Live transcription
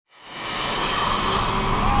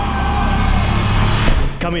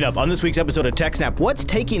Coming up on this week's episode of TechSNAP, what's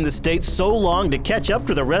taking the states so long to catch up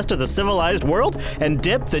to the rest of the civilized world and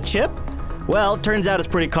dip the chip? Well, turns out it's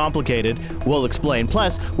pretty complicated. We'll explain.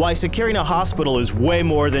 Plus, why securing a hospital is way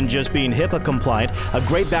more than just being HIPAA compliant. A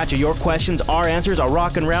great batch of your questions, our answers, a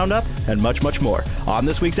rockin' roundup, and much, much more on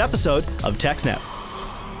this week's episode of TechSNAP.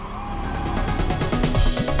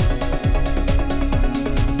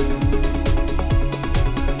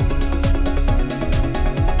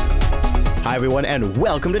 Hi, everyone, and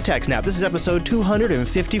welcome to TechSNAP. This is episode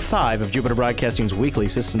 255 of Jupiter Broadcasting's weekly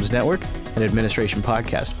Systems Network and Administration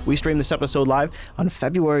podcast. We stream this episode live on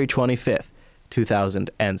February 25th,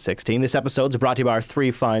 2016. This episode is brought to you by our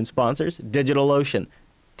three fine sponsors, DigitalOcean,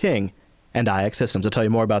 Ting, and iX Systems. I'll tell you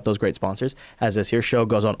more about those great sponsors as this here show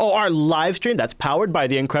goes on. Oh, our live stream, that's powered by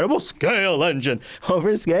the incredible Scale Engine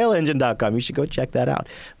over at scaleengine.com. You should go check that out.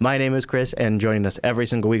 My name is Chris, and joining us every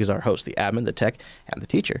single week is our host, the admin, the tech, and the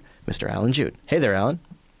teacher, Mr. Alan Jude. Hey there, Alan.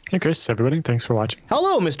 Hey, Chris, everybody. Thanks for watching.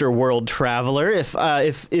 Hello, Mr. World Traveler. If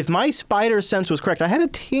my spider sense was correct, I had a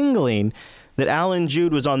tingling that Alan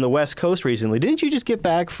Jude was on the West Coast recently. Didn't you just get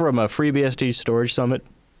back from a FreeBSD storage summit?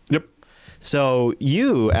 Yep. So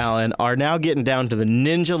you, Alan, are now getting down to the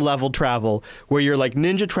ninja level travel where you're like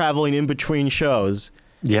ninja traveling in between shows.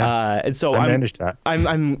 Yeah. And so I managed that.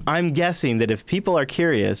 I'm guessing that if people are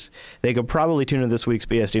curious, they could probably tune in this week's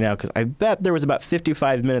BSD now because I bet there was about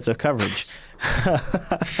 55 minutes of coverage. I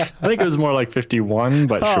think it was more like 51,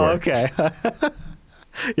 but sure. Oh, okay.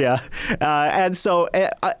 Yeah. And so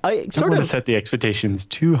I sort of set the expectations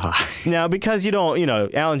too high. Now, because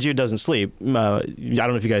Alan Jude doesn't sleep. I don't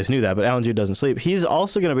know if you guys knew that, but Alan Jude doesn't sleep. He's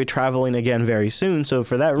also going to be traveling again very soon. So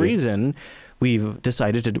for that reason, we've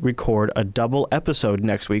decided to record a double episode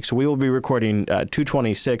next week. So we will be recording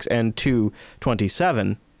 226 and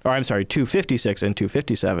 227, or I'm sorry, 256 and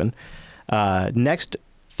 257 next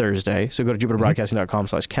Thursday. So go to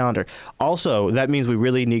jupiterbroadcasting.com/calendar. Also, that means we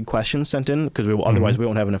really need questions sent in because otherwise we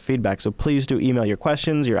won't have enough feedback. So please do email your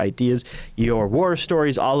questions, your ideas, your war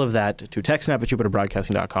stories, all of that to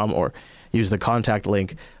TechSNAP@jupiterbroadcasting.com or use the contact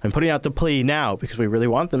link. I'm putting out the plea now because we really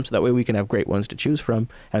want them so that way we can have great ones to choose from.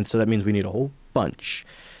 And so that means we need a whole bunch.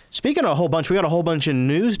 Speaking of a whole bunch, we got a whole bunch of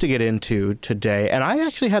news to get into today. And I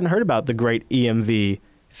actually hadn't heard about the great EMV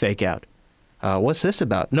fake out. What's this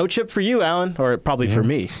about? No chip for you, Alan, or probably for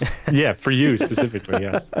me. Yeah, for you specifically,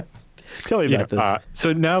 yes. Tell me about this.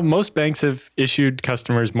 So now most banks have issued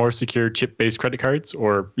customers more secure chip-based credit cards,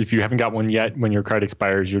 or if you haven't got one yet, when your card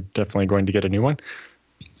expires, you're definitely going to get a new one.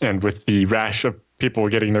 And with the rash of people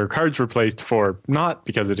getting their cards replaced for not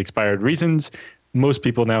because it expired reasons, most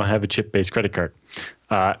people now have a chip-based credit card.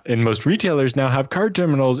 And most retailers now have card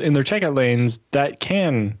terminals in their checkout lanes that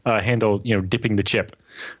can handle, dipping the chip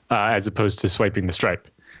as opposed to swiping the stripe.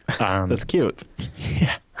 That's cute.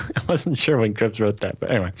 Yeah, I wasn't sure when Krebs wrote that,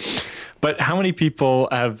 but anyway. But how many people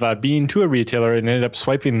have been to a retailer and ended up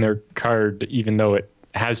swiping their card even though it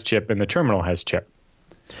has chip and the terminal has chip?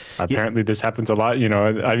 Apparently this happens a lot.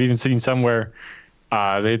 I've even seen some where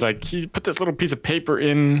you put this little piece of paper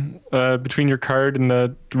in between your card and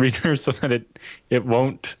the reader so that it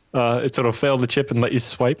won't it sort of fail the chip and let you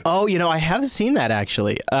swipe. Oh, I have seen that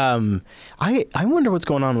actually. I wonder what's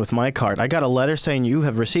going on with my card. I got a letter saying you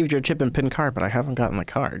have received your chip and PIN card, but I haven't gotten the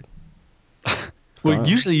card. Well,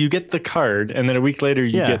 usually you get the card and then a week later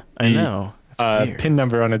you get the PIN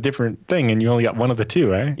number on a different thing and you only got one of the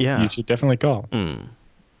two, eh? Yeah. You should definitely call.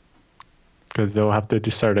 Because they'll have to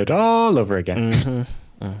just start it all over again.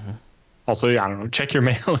 Mm-hmm. Mm-hmm. Also, I don't know, check your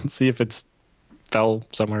mail and see if it's fell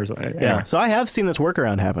somewhere. Yeah, so I have seen this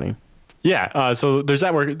workaround happening. Yeah, so there's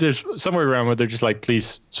that work. There's some workaround where they're just like,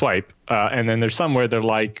 please swipe. And then there's some where they're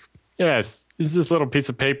like, yes, it's this little piece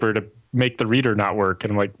of paper to make the reader not work.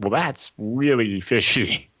 And I'm like, well, that's really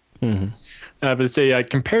fishy. Mm-hmm. But it's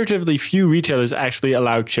comparatively few retailers actually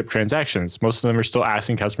allow chip transactions. Most of them are still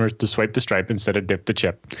asking customers to swipe the stripe instead of dip the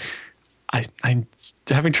chip. I'm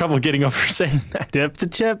having trouble getting over saying that. Dip the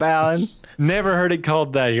chip, Alan. Never heard it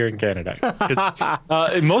called that here in Canada.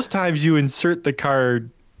 Most times you insert the card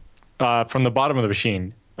from the bottom of the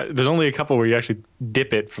machine. There's only a couple where you actually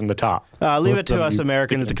dip it from the top. Leave it to us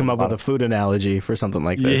Americans to come up with a food analogy for something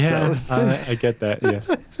like this. Yeah, so. I get that,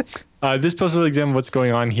 yes. This post will examine what's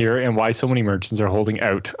going on here and why so many merchants are holding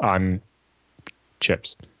out on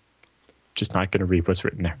chips. Just not going to read what's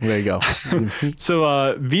written there. There you go.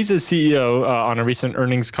 So Visa's CEO on a recent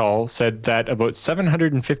earnings call said that about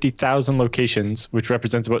 750,000 locations, which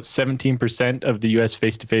represents about 17% of the U.S.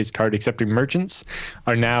 face-to-face card accepting merchants,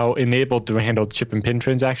 are now enabled to handle chip and PIN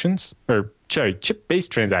transactions, chip-based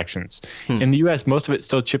transactions. In the U.S., most of it's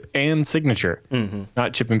still chip and signature,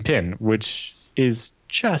 not chip and PIN, which is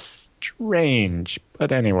just strange.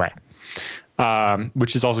 But anyway,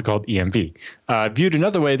 which is also called EMV. Viewed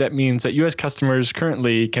another way, that means that U.S. customers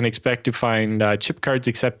currently can expect to find chip cards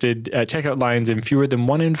accepted at checkout lines in fewer than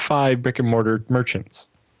 1 in 5 brick and mortar merchants.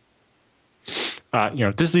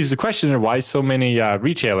 This leaves the question of why so many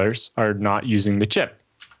retailers are not using the chip.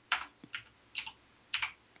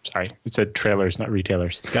 Sorry, it said trailers, not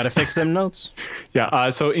retailers. Got to fix them notes. Yeah.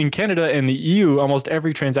 So in Canada and the EU, almost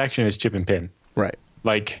every transaction is chip and PIN. Right.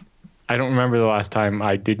 Like, I don't remember the last time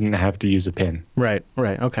I didn't have to use a PIN. Right.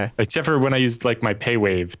 Okay. Except for when I used like my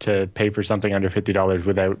PayWave to pay for something under $50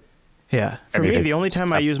 without. Yeah. For me, the only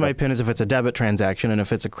time I use my PIN is if it's a debit transaction, and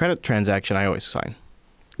if it's a credit transaction, I always sign.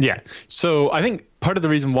 Yeah. So I think part of the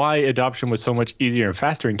reason why adoption was so much easier and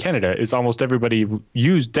faster in Canada is almost everybody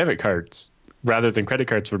used debit cards rather than credit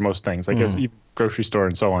cards for most things, like as even grocery store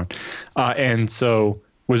and so on. And so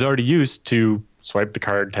was already used to swipe the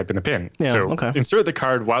card, type in the PIN. Yeah, so okay. insert the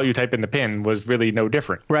card while you type in the PIN was really no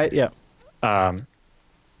different. Right, yeah. Yeah.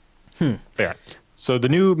 So the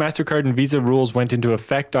new MasterCard and Visa rules went into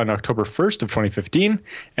effect on October 1st of 2015.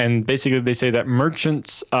 And basically they say that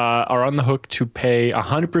merchants are on the hook to pay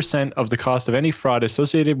 100% of the cost of any fraud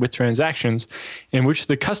associated with transactions in which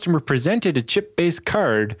the customer presented a chip-based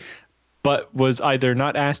card but was either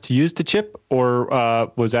not asked to use the chip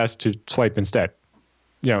or was asked to swipe instead.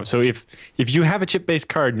 So if you have a chip-based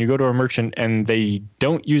card and you go to a merchant and they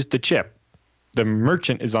don't use the chip, the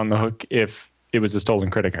merchant is on the hook if it was a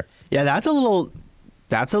stolen credit card. Yeah, that's a little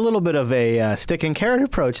bit of a stick and carrot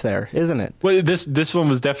approach there, isn't it? Well, this one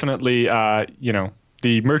was definitely,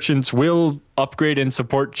 the merchants will upgrade and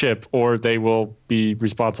support chip, or they will be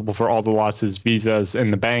responsible for all the losses Visas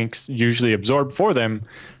and the banks usually absorb for them.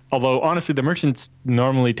 Although, honestly, the merchants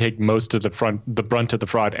normally take most of the brunt of the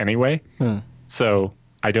fraud anyway. So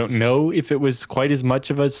I don't know if it was quite as much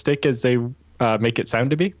of a stick as they make it sound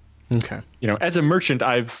to be. Okay. As a merchant,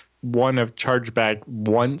 I've won a chargeback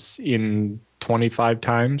once in 25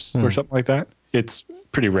 times or something like that. It's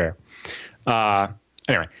pretty rare.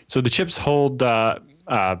 Anyway, so the chips hold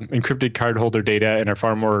encrypted cardholder data and are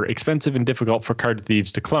far more expensive and difficult for card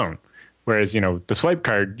thieves to clone. Whereas, the swipe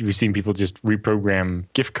card, you've seen people just reprogram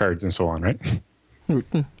gift cards and so on, right?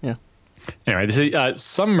 Yeah. Anyway, they say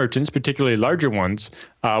some merchants, particularly larger ones,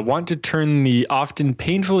 want to turn the often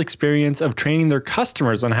painful experience of training their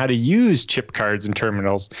customers on how to use chip cards and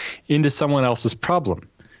terminals into someone else's problem.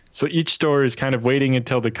 So each store is kind of waiting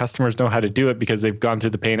until the customers know how to do it because they've gone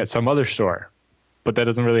through the pain at some other store. But that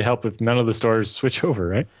doesn't really help if none of the stores switch over,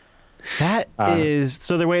 right? That is,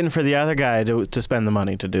 so they're waiting for the other guy to spend the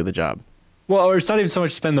money to do the job. Well, or it's not even so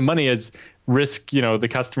much spend the money as risk, the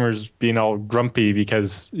customers being all grumpy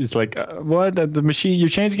because it's like, what, the machine, you're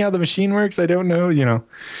changing how the machine works? I don't know,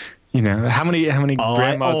 how many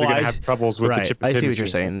grandmas are going to have troubles with the chip and I see PIN what you're machine?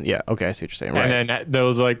 saying. Yeah, okay, I see what you're saying. Right. And then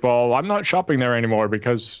those like, well, I'm not shopping there anymore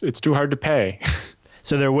because it's too hard to pay.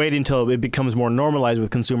 So they're waiting until it becomes more normalized with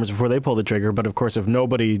consumers before they pull the trigger. But of course, if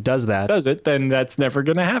nobody does that, then that's never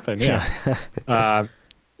going to happen. Yeah.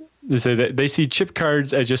 They say that they see chip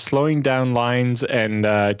cards as just slowing down lines and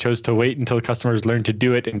chose to wait until customers learn to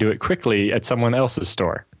do it and do it quickly at someone else's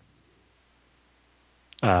store.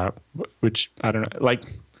 Which I don't know. Like,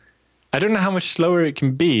 I don't know how much slower it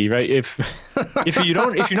can be, right? If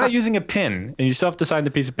you're not using a PIN and you still have to sign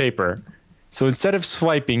the piece of paper. So instead of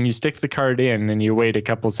swiping, you stick the card in and you wait a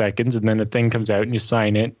couple seconds and then the thing comes out and you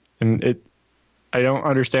sign it. And I don't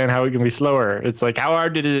understand how it can be slower. It's like, how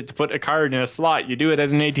hard is it to put a card in a slot? You do it at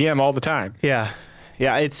an ATM all the time. Yeah.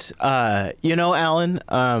 It's, Alan,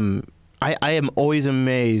 I am always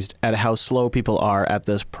amazed at how slow people are at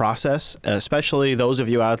this process, especially those of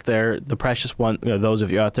you out there, the precious one, those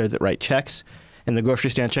of you out there that write checks in the grocery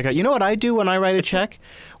stand checkout. You know what I do when I write a check?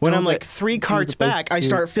 When I'm like 3 carts back, I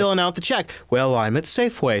start filling out the check. Well, I'm at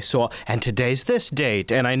Safeway, and today's this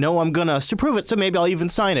date, and I know I'm going to prove it, so maybe I'll even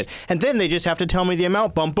sign it. And then they just have to tell me the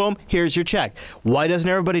amount. Boom, boom, here's your check. Why doesn't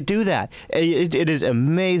everybody do that? It is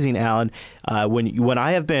amazing, Alan. When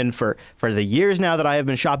I have been, for the years now that I have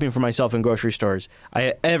been shopping for myself in grocery stores,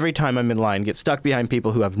 every time I'm in line, get stuck behind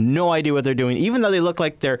people who have no idea what they're doing, even though they look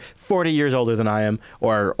like they're 40 years older than I am,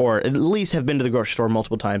 or at least have been to the grocery store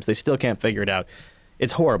multiple times. They still can't figure it out.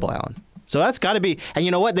 It's horrible, Alan. So that's got to be, and you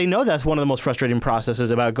know what? They know that's one of the most frustrating processes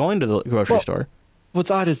about going to the grocery store. What's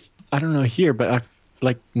odd is, I don't know here, but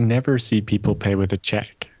I never see people pay with a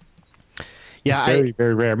check. Yeah, it's very,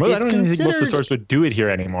 very rare. I don't even think most of the stores would do it here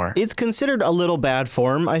anymore. It's considered a little bad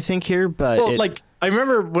form, I think, here. But I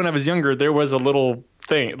remember when I was younger, there was a little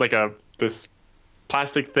thing, like this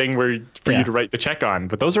plastic thing for you to write the check on.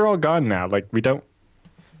 But those are all gone now. Like, we don't.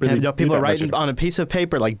 really. And, people do are that much writing on a piece of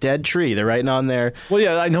paper like dead tree. They're writing on there. Well,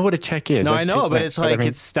 yeah, I know what a check is. No, Like, I know, but it's like I mean,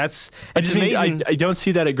 it's I amazing. don't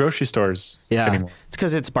see that at grocery stores anymore. It's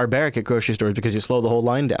because it's barbaric at grocery stores because you slow the whole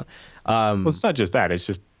line down. Well, it's not just that. It's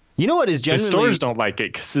just You know what is the genuinely stores don't like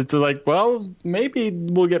it because it's like, well, maybe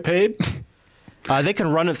we'll get paid. they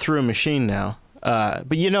can run it through a machine now.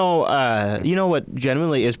 But you know what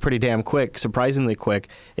genuinely is pretty damn quick, surprisingly quick,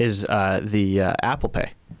 is the Apple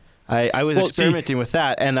Pay. I was experimenting with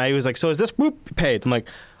that, and I was like, so is this paid? I'm like,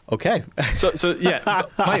 okay. So yeah,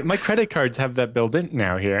 my credit cards have that built in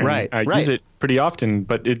now here. And Right, I use it pretty often,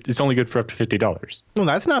 but it's only good for up to $50. Well,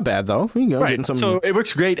 that's not bad though. You go getting some. So it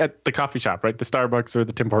works great at the coffee shop, right? The Starbucks or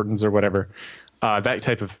the Tim Hortons or whatever, that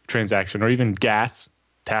type of transaction, or even gas,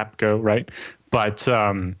 tap, go, right? But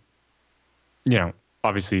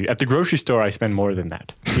obviously at the grocery store, I spend more than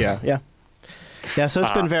that. Yeah. So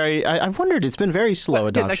it's been very. I've wondered. It's been very slow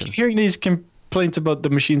adoption. Yes, I keep hearing these complaints about the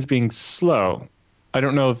machines being slow. I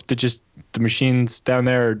don't know if the machines down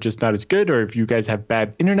there are just not as good, or if you guys have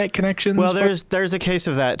bad internet connections. Well, there's a case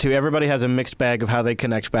of that too. Everybody has a mixed bag of how they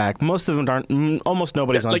connect back. Most of them aren't. Almost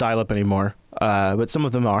nobody's on dial-up anymore, but some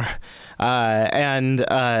of them are. And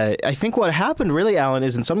I think what happened really, Alan,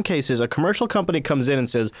 is in some cases a commercial company comes in and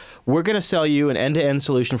says, "We're going to sell you an end-to-end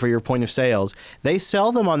solution for your point of sales." They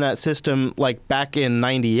sell them on that system like back in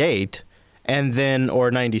 '98. And then, or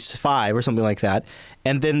 95 or something like that.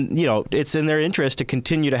 And then, it's in their interest to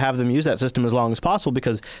continue to have them use that system as long as possible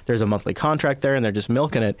because there's a monthly contract there and they're just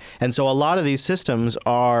milking it. And so a lot of these systems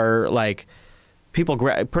are like, people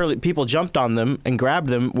jumped on them and grabbed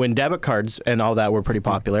them when debit cards and all that were pretty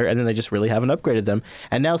popular. And then they just really haven't upgraded them.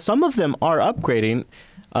 And now some of them are upgrading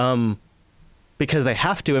because they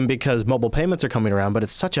have to and because mobile payments are coming around. But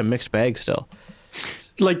it's such a mixed bag still.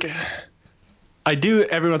 I do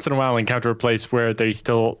every once in a while encounter a place where they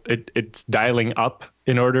still it's dialing up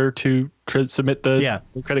in order to submit the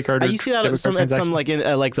credit card. You see that at some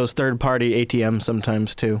like those third-party ATMs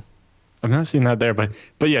sometimes too. I'm not seeing that there, but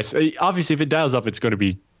yes, obviously if it dials up, it's going to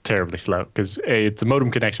be terribly slow because it's a modem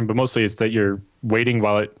connection, but mostly it's that you're waiting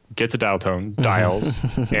while it gets a dial tone, dials,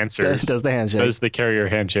 answers, does the handshake, does the carrier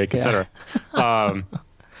handshake, etc.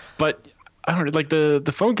 But I don't know, like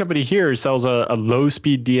the phone company here sells a low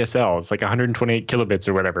speed DSL. It's like 128 kilobits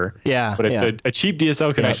or whatever. Yeah. But it's a cheap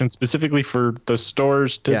DSL connection specifically for the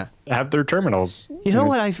stores to have their terminals. You know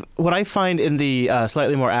what I find in the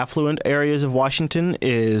slightly more affluent areas of Washington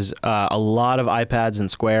is a lot of iPads in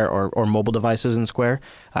Square or mobile devices in Square,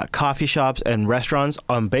 coffee shops and restaurants.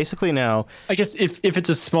 Basically now, I guess if it's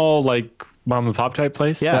a small like mom and pop type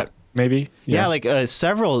place, that maybe. Yeah, like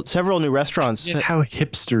several new restaurants. Just how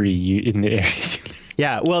hipstery you in the areas you live.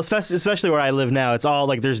 Yeah, well, especially where I live now, it's all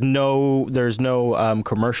like there's no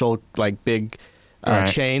commercial like big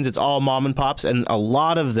chains. It's all mom and pops, and a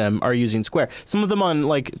lot of them are using Square. Some of them on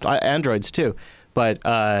like Androids too. But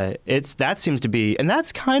that seems to be, and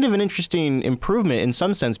that's kind of an interesting improvement in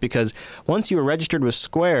some sense because once you are registered with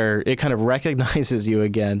Square, it kind of recognizes you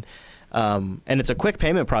again. And it's a quick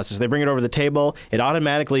payment process. They bring it over the table. It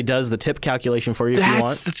automatically does the tip calculation for you if you want.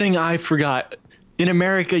 That's the thing I forgot. In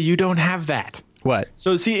America, you don't have that. What?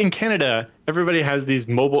 So see, in Canada, everybody has these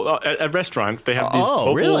mobile at restaurants. They have these.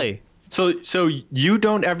 Oh, really? So you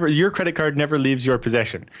don't ever. Your credit card never leaves your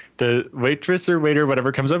possession. The waitress or waiter,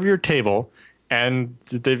 whatever, comes over your table, and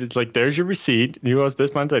it's like, "There's your receipt. You owe us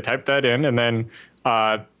this much." I type that in, and then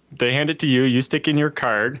they hand it to you. You stick in your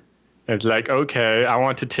card. It's like, okay, I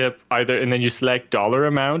want to tip either, and then you select dollar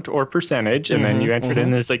amount or percentage, and then you enter it in.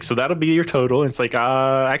 And it's like, so that'll be your total. It's like,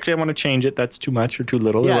 actually, I want to change it. That's too much or too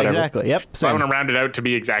little. Yeah, or whatever. Exactly. Yep. So I want to round it out to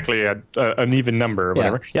be exactly an even number or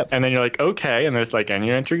whatever. Yep. And then you're like, okay, and then it's like, and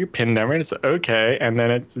you enter your PIN number, and it's okay, and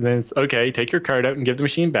then it's okay. Take your card out and give the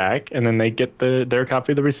machine back, and then they get their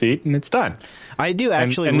copy of the receipt, and it's done. I do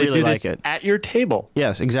actually and really they do like this it at your table.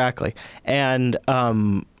 Yes, exactly. And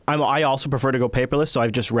I also prefer to go paperless, so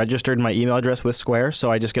I've just registered my email address with Square,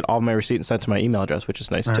 so I just get all of my receipts sent to my email address, which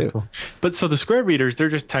is nice too. Cool. But so the Square readers, they're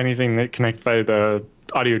just tiny thing that connect via the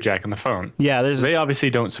audio jack on the phone. Yeah, so they obviously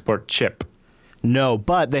don't support chip. No,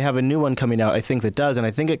 but they have a new one coming out, I think, that does, and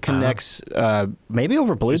I think it connects maybe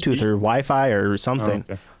over Bluetooth or Wi-Fi or something,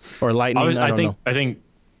 or Lightning. I think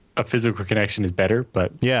a physical connection is better,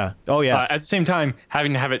 but yeah. Oh yeah. At the same time,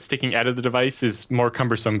 having to have it sticking out of the device is more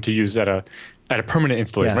cumbersome to use at a permanent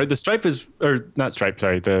installation. Right?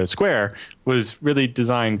 The the Square was really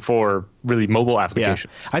designed for really mobile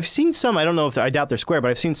applications. Yeah. I've seen some. I don't know if I doubt they're Square,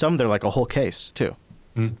 but I've seen some. They're like a whole case too,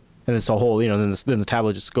 and it's a whole. Then the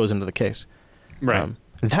tablet just goes into the case. Right.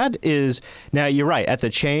 That is now. You're right. At the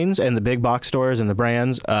chains and the big box stores and the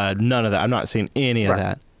brands, none of that. I'm not seeing any of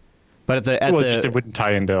that. But just it wouldn't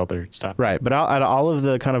tie into other stuff. Right, but at all of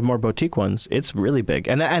the kind of more boutique ones, it's really big,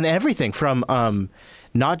 and everything from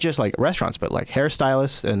not just like restaurants, but like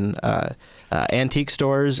hairstylists and antique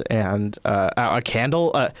stores and a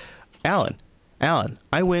candle. Alan,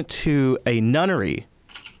 I went to a nunnery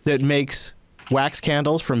that makes wax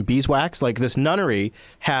candles from beeswax. Like this nunnery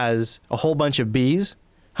has a whole bunch of bees,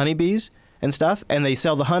 honeybees and stuff, and they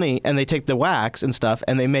sell the honey and they take the wax and stuff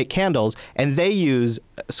and they make candles, and they use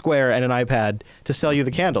Square and an iPad to sell you the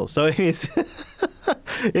candles. So it's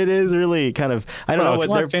it is really kind of, I don't know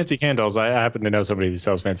what they're fancy candles. I happen to know somebody who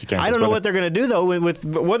sells fancy candles. I don't know what they're going to do though with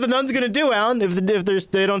what the nuns going to do, Alan, if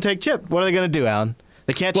they don't take chip. What are they going to do, Alan?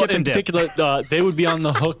 They can't chip and dip. In particular, they would be on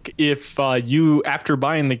the hook if you, after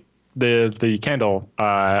buying the candle,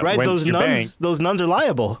 right, went those to your nuns bank. those nuns are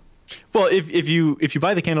liable. Well, if you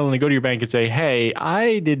buy the candle and they go to your bank and say, "Hey,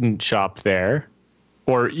 I didn't shop there,"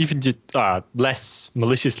 or even just less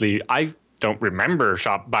maliciously, "I don't remember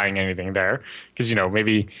buying anything there," because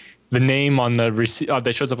maybe the name on the receipt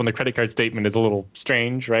that shows up on the credit card statement is a little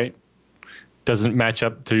strange, right? Doesn't match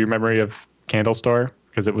up to your memory of candle store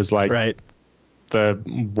because it was like right.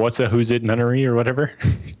 Who's it nunnery or whatever.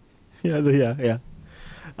 Yeah.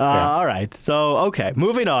 All right. So, okay,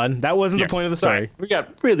 moving on. That wasn't the point of the story. Sorry. We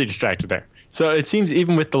got really distracted there. So it seems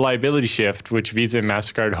even with the liability shift, which Visa and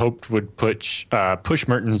MasterCard hoped would push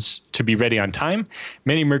merchants to be ready on time,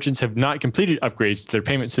 many merchants have not completed upgrades to their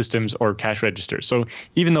payment systems or cash registers. So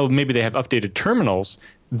even though maybe they have updated terminals,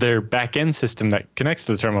 their back-end system that connects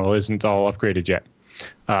to the terminal isn't all upgraded yet.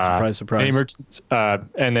 Surprise. Many merchants,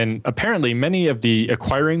 and then apparently many of the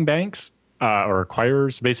acquiring banks or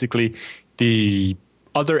acquirers, basically the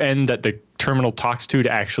other end that the terminal talks to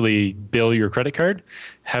actually bill your credit card,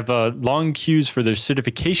 have long queues for their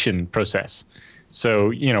certification process.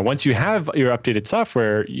 So, once you have your updated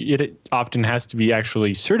software, it often has to be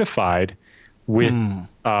actually certified with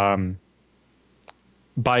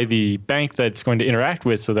by the bank that it's going to interact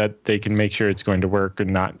with so that they can make sure it's going to work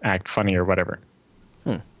and not act funny or whatever.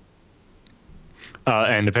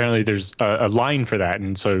 And apparently there's a line for that.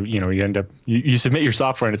 And so, you end up, you submit your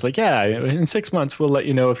software and it's like, yeah, in 6 months, we'll let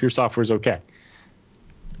you know if your software is okay.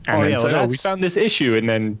 And we found this issue and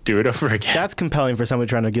then do it over again. That's compelling for somebody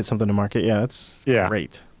trying to get something to market. Yeah, that's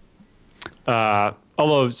great.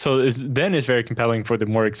 Although, it's very compelling for the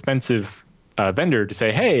more expensive vendor to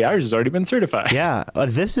say, hey, ours has already been certified. Yeah,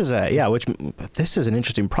 this is an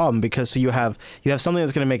interesting problem because you have something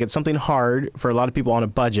that's going to make it something hard for a lot of people on a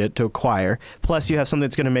budget to acquire. Plus, you have something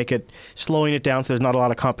that's going to make it slowing it down so there's not a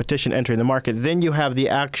lot of competition entering the market. Then you have the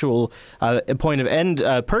actual point of end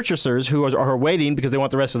purchasers who are waiting because they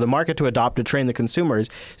want the rest of the market to adopt to train the consumers.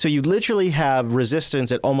 So you literally have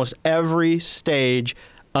resistance at almost every stage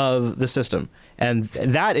of the system. And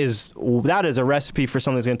that is a recipe for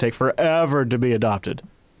something that's going to take forever to be adopted.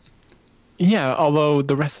 Yeah, although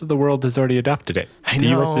the rest of the world has already adopted it. The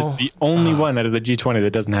U.S. is the only one out of the G20 that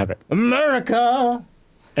doesn't have it. America!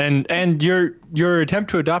 And your attempt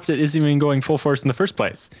to adopt it isn't even going full force in the first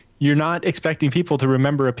place. You're not expecting people to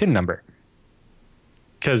remember a PIN number.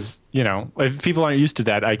 Because, if people aren't used to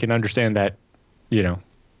that, I can understand that,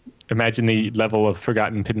 imagine the level of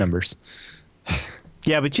forgotten PIN numbers.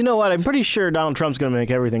 Yeah, but you know what? I'm pretty sure Donald Trump's going to make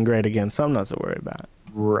everything great again, so I'm not so worried about it.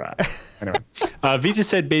 Right. Anyway, Visa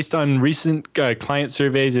said based on recent client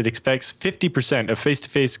surveys, it expects 50% of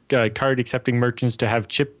face-to-face card accepting merchants to have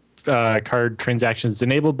chip card transactions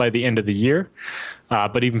enabled by the end of the year.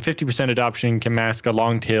 But even 50% adoption can mask a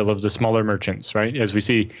long tail of the smaller merchants, right? As we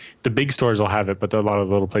see, the big stores will have it, but a lot of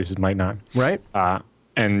the little places might not. Right.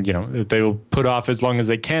 And, they will put off as long as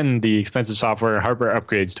they can the expensive software and hardware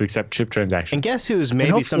upgrades to accept chip transactions. And guess who's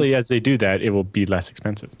maybe hopefully as they do that, it will be less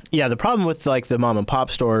expensive. Yeah, the problem with like the mom and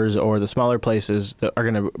pop stores or the smaller places that are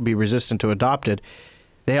going to be resistant to adopt it,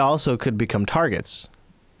 they also could become targets.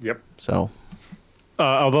 Yep. So,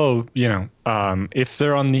 although, if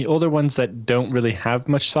they're on the older ones that don't really have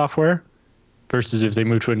much software versus if they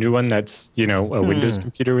move to a new one that's, a Windows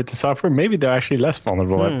computer with the software, maybe they're actually less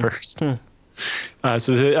vulnerable at first. So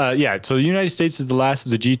the United States is the last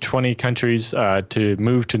of the G20 countries to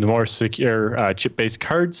move to the more secure chip-based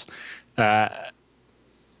cards.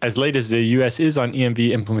 As late as the U.S. is on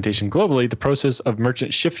EMV implementation globally, the process of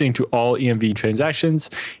merchants shifting to all EMV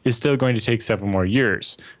transactions is still going to take several more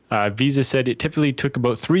years. Visa said it typically took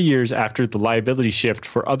about 3 years after the liability shift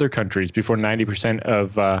for other countries before 90%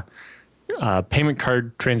 of payment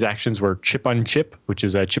card transactions were chip-on-chip, which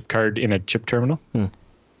is a chip card in a chip terminal.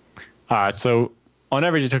 So on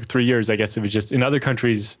average, it took 3 years. I guess it was just in other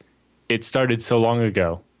countries, it started so long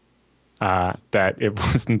ago that it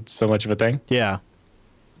wasn't so much of a thing. Yeah.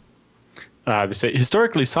 They say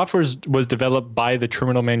historically, software was developed by the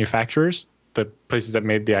terminal manufacturers, the places that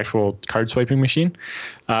made the actual card swiping machine,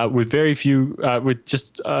 with very few, with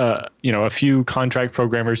just a few contract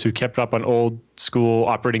programmers who kept up on old school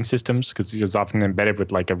operating systems, because it was often embedded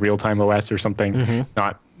with like a real-time OS or something,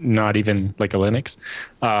 not even like a Linux.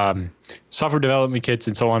 Software development kits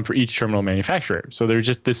and so on for each terminal manufacturer. So there's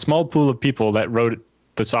just this small pool of people that wrote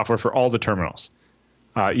the software for all the terminals.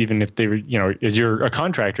 Even if they were, as you're a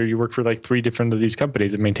contractor, you work for like 3 different of these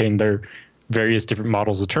companies that maintain their various different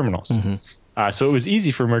models of terminals. So it was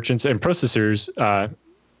easy for merchants and processors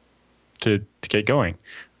to get going.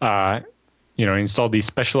 Installed these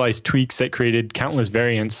specialized tweaks that created countless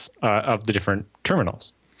variants of the different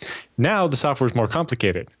terminals. Now the software is more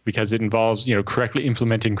complicated because it involves, correctly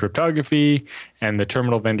implementing cryptography, and the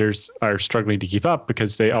terminal vendors are struggling to keep up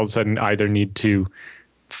because they all of a sudden either need to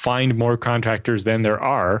find more contractors than there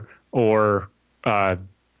are, or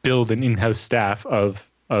build an in-house staff of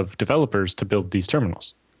developers to build these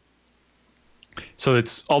terminals. So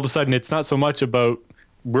it's all of a sudden, it's not so much about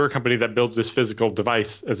we're a company that builds this physical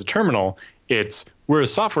device as a terminal. It's we're a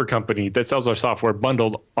software company that sells our software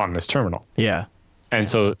bundled on this terminal. Yeah. And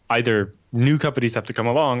so either new companies have to come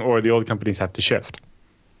along or the old companies have to shift.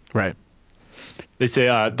 Right. They say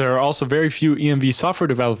there are also very few EMV software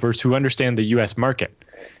developers who understand the US market.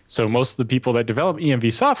 So most of the people that develop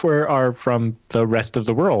EMV software are from the rest of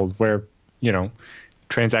the world where,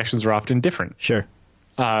 transactions are often different. Sure.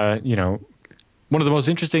 One of the most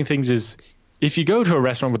interesting things is if you go to a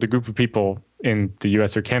restaurant with a group of people in the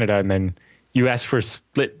US or Canada and then you ask for a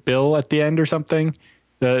split bill at the end or something,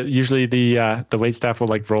 usually the wait staff will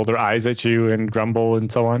like roll their eyes at you and grumble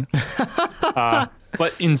and so on.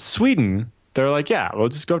 But in Sweden, they're like, yeah, we'll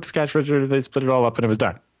just go up to the cash register. They split it all up and it was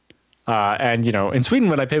done. And in Sweden,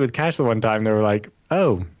 when I paid with cash the one time, they were like,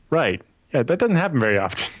 oh, right. Yeah, that doesn't happen very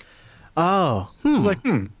often. Oh. I was like,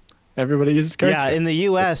 everybody uses cards. Yeah, in the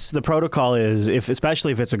U.S., the protocol is,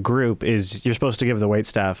 especially if it's a group, is you're supposed to give the wait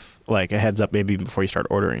staff like a heads up maybe before you start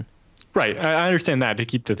ordering. Right. I understand that, to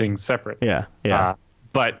keep the things separate. Yeah, yeah.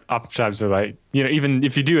 But oftentimes they're like, even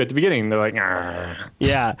if you do at the beginning, they're like,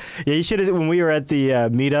 Yeah. You should have, when we were at the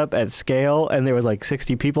meetup at Scale and there was like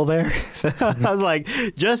 60 people there, I was like,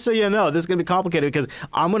 just so you know, this is going to be complicated because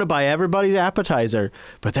I'm going to buy everybody's appetizer,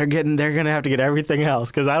 but they're going to have to get everything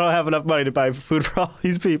else because I don't have enough money to buy food for all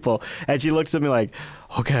these people. And she looks at me like,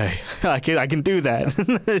 okay, I can do that.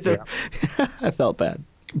 Yeah. I felt bad.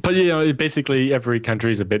 But, basically every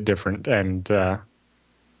country is a bit different and,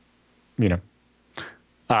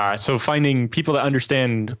 so finding people that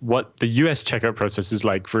understand what the U.S. checkout process is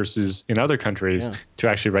like versus in other countries to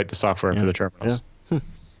actually write the software for the terminals.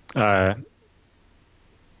 Yeah.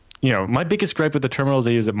 My biggest gripe with the terminals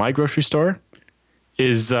I use at my grocery store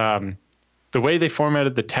is the way they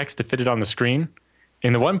formatted the text to fit it on the screen.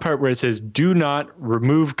 In the one part where it says, do not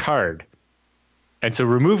remove card. And so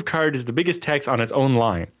remove card is the biggest text on its own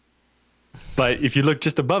line. But if you look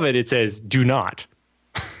just above it, it says, do not.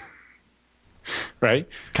 Right?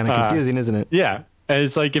 It's kind of confusing, isn't it? Yeah. And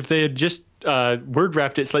it's like if they had just word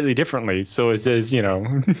wrapped it slightly differently. So it says, do not,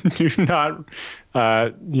 so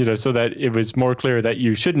that it was more clear that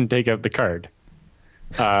you shouldn't take out the card.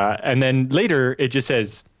 And then later it just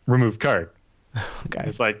says remove card. Okay.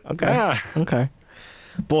 It's like, okay. Okay.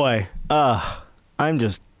 Boy, I don't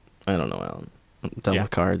know, Alan. I'm done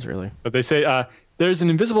with cards, really. But they say there's an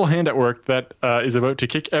invisible hand at work that is about to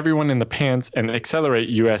kick everyone in the pants and accelerate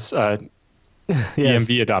U.S.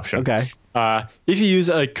 EMV adoption. Okay. If you use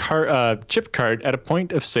a chip card at a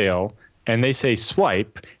point of sale and they say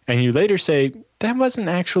swipe, and you later say, that wasn't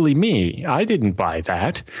actually me, I didn't buy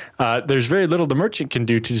that, there's very little the merchant can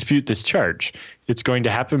do to dispute this charge. It's going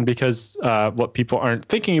to happen because what people aren't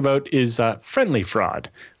thinking about is friendly fraud.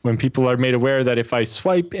 When people are made aware that if I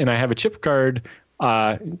swipe and I have a chip card,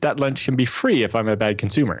 that lunch can be free if I'm a bad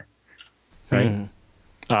consumer. Right?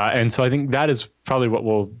 And so I think that is probably what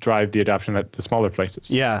will drive the adoption at the smaller places.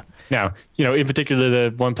 Yeah. Now, in particular,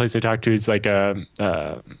 the one place I talked to is like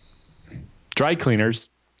dry cleaners.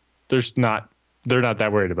 They're not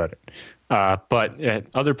that worried about it. But at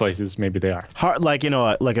other places, maybe they are. Like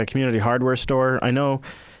a community hardware store. I know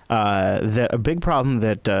that a big problem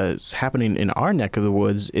that is happening in our neck of the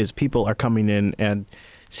woods is people are coming in and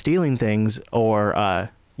stealing things or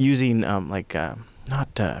using they're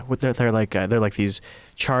like these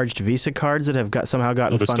charged Visa cards that have somehow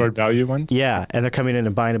gotten the stored value ones. Yeah, and they're coming in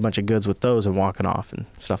and buying a bunch of goods with those and walking off and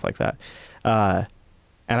stuff like that.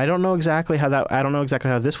 And I don't know exactly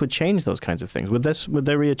how this would change those kinds of things. Would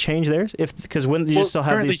there be a change there? Because wouldn't you still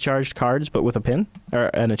have these charged cards but with a pin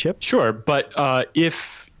and a chip? Sure, but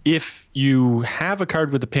if you have a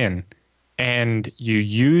card with a pin and you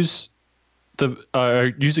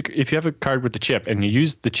if you have a card with the chip and you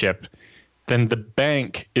use the chip, then the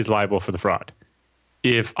bank is liable for the fraud.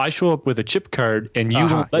 If I show up with a chip card and you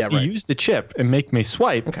won't let me use the chip and make me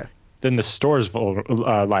swipe, then the store is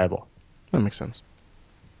liable. That makes sense.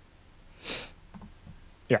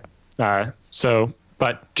 Yeah.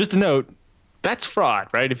 But just a note, that's fraud,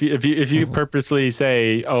 right? If you purposely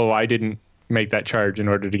say, "Oh, I didn't make that charge in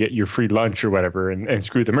order to get your free lunch or whatever," and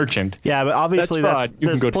screw the merchant. Yeah, but obviously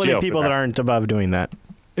there's plenty of people that aren't above doing that.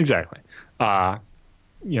 Exactly.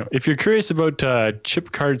 If you're curious about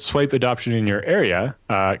chip card swipe adoption in your area,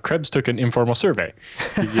 Krebs took an informal survey.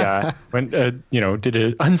 He did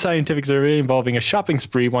an unscientific survey involving a shopping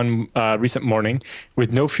spree one recent morning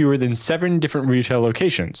with no fewer than 7 different retail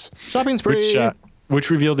locations. Shopping spree! Which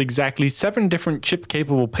revealed exactly 7 different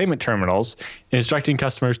chip-capable payment terminals, instructing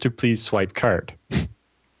customers to please swipe card.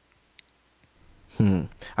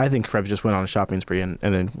 I think Krebs just went on a shopping spree and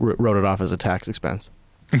then wrote it off as a tax expense.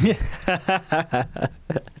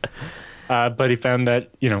 But he found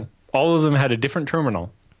that, all of them had a different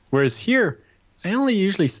terminal. Whereas here,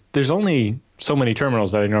 there's only so many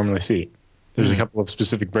terminals that I normally see. There's a couple of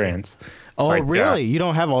specific brands. Oh, really? You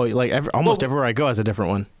don't have almost everywhere I go has a different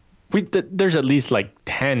one. There's at least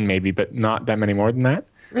 10 maybe, but not that many more than that.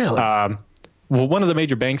 Really? Well, one of the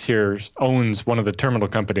major banks here owns one of the terminal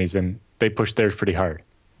companies, and they push theirs pretty hard.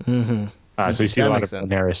 Mm-hmm. So you see a lot of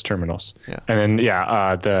Naris terminals. Yeah. And then,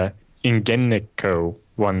 the Ingenico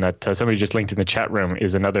one that somebody just linked in the chat room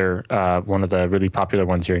is another one of the really popular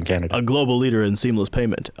ones here in Canada. A global leader in seamless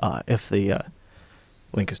payment, if the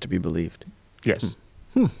link is to be believed. Yes.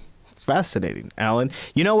 Fascinating, Alan.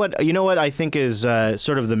 You know what I think is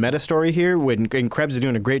sort of the meta story here, and Krebs is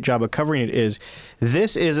doing a great job of covering it, is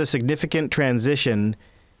this is a significant transition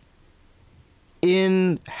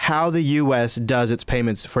in how the U.S. does its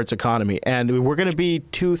payments for its economy. And we're going to be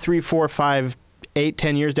 2, 3, 4, 5, 8,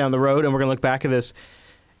 10 years down the road, and we're going to look back at this.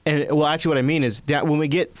 And well, actually what I mean is that when we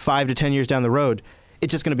get 5 to 10 years down the road, it's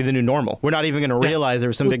just going to be the new normal. We're not even going to realize there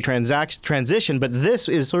was some big transition, but this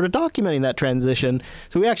is sort of documenting that transition.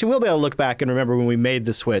 So we actually will be able to look back and remember when we made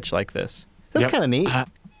the switch like this. That's kind of neat.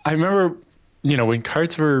 I remember, when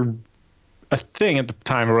cards were a thing at the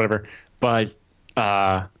time or whatever, but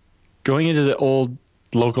going into the old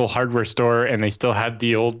local hardware store and they still had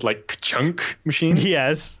the old chunk machine.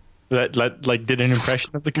 Yes. That did an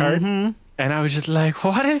impression of the card. Mm-hmm. And I was just like,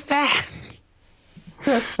 what is that?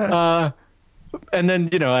 And then,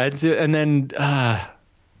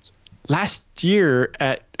 last year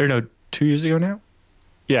 2 years ago now?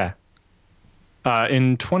 Yeah.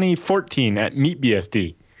 In 2014 at Meet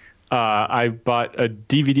BSD, I bought a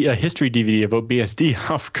history DVD about BSD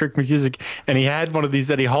off Kirk McKusick, and he had one of these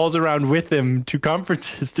that he hauls around with him to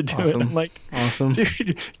conferences to do it. I'm like, awesome.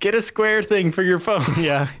 Dude, get a square thing for your phone.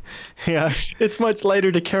 Yeah. It's much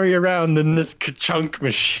lighter to carry around than this ka-chunk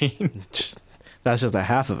machine. That's just a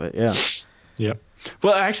half of it, yeah. Yeah.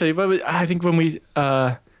 Well, actually, I think when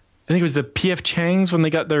I think it was the PF Chang's when they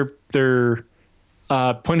got their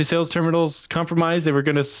point of sales terminals compromised, they were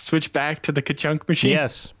going to switch back to the ka-chunk machine.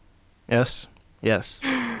 Yes.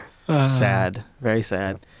 Sad. Very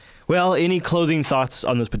sad. Well, any closing thoughts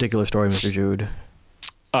on this particular story, Mr. Jude?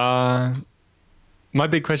 My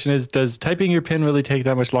big question is, does typing your PIN really take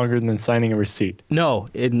that much longer than signing a receipt? No.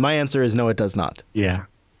 My answer is no, it does not. Yeah.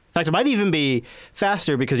 In fact, it might even be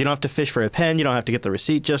faster because you don't have to fish for a pen. You don't have to get the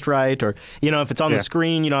receipt just right. Or, if it's on the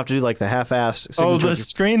screen, you don't have to do the half-assed signature. Oh, the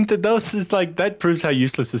screen, those is that proves how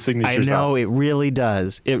useless the signatures are. I know, it really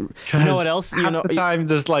does. You know what else? Half the time,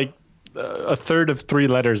 there's a third of 3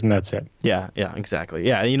 letters and that's it. Yeah, exactly.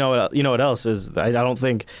 Yeah, you know what else is, I don't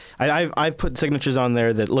think, I've put signatures on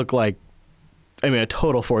there that look like, a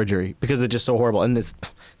total forgery because they're just so horrible. And it's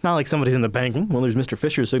not like somebody's in the bank. Well, there's Mr.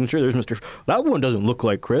 Fisher's signature. There's that one doesn't look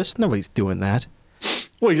like Chris. Nobody's doing that.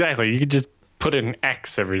 Well, exactly. You could just put an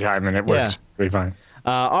X every time and it works really fine.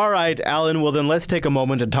 All right, Alan. Well, then let's take a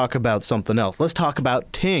moment and talk about something else. Let's talk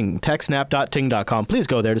about Ting. TechSNAP.ting.com. Please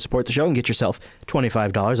go there to support the show and get yourself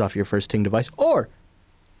 $25 off your first Ting device or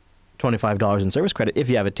 $25 in service credit if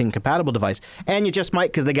you have a Ting-compatible device. And you just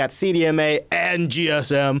might because they got CDMA and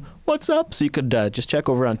GSM. What's up? So you could just check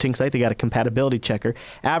over on Ting's site. They got a compatibility checker.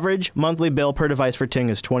 Average monthly bill per device for Ting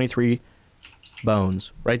is 23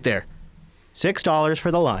 bones. Right there. $6 for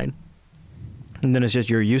the line. And then it's just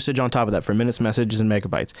your usage on top of that for minutes, messages, and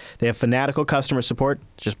megabytes. They have fanatical customer support.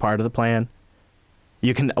 It's just part of the plan.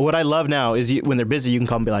 What I love now is when they're busy, you can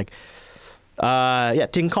call them and be like, Yeah,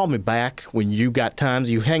 Ting, call me back when you got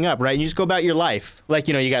times. You hang up, right? And you just go about your life. Like,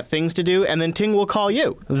 you got things to do, and then Ting will call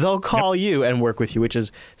you. They'll call you and work with you, which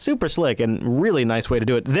is super slick and really nice way to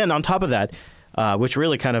do it. Then on top of that, which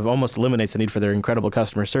really kind of almost eliminates the need for their incredible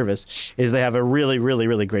customer service, is they have a really, really,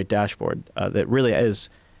 really great dashboard that really is,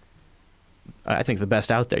 I think, the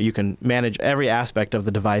best out there. You can manage every aspect of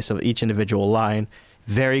the device of each individual line.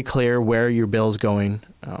 Very clear where your bill's going.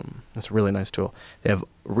 That's a really nice tool. They have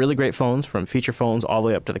really great phones, from feature phones all the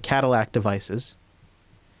way up to the Cadillac devices.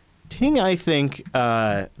 Ting, I think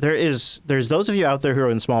there's those of you out there who are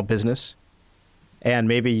in small business, and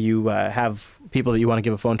maybe you have people that you want to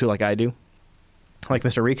give a phone to, like I do, like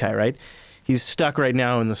Mr. Rikai, right? He's stuck right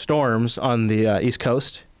now in the storms on the East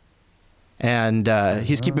Coast, and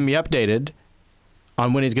he's keeping me updated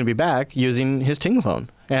on when he's going to be back using his Ting phone.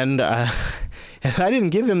 And if I didn't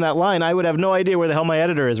give him that line, I would have no idea where the hell my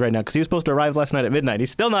editor is right now, because he was supposed to arrive last night at midnight. He's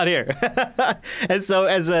still not here. And so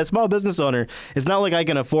as a small business owner, it's not like I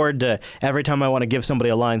can afford to, every time I want to give somebody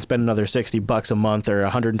a line, spend another $60 a month or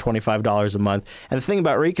 $125 a month. And the thing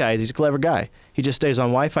about Rikai is he's a clever guy. He just stays on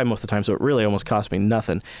Wi-Fi most of the time, so it really almost costs me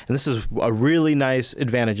nothing. And this is a really nice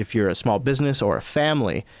advantage if you're a small business or a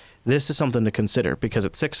family. This is something to consider, because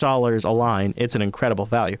at $6 a line, it's an incredible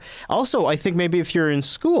value. Also, I think maybe if you're in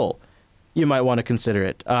school, you might want to consider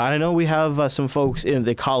it. I know we have some folks in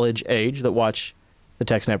the college age that watch the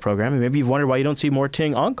TechSNAP program, and maybe you've wondered why you don't see more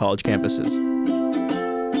Ting on college campuses.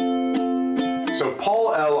 So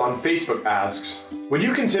Paul L. on Facebook asks, would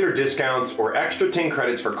you consider discounts or extra Ting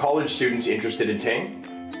credits for college students interested in Ting?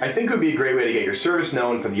 I think it would be a great way to get your service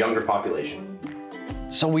known for the younger population.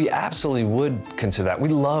 So we absolutely would consider that. We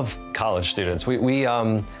love college students.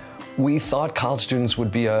 We thought college students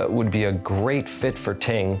would be a great fit for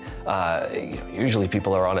Ting. Usually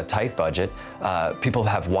people are on a tight budget. People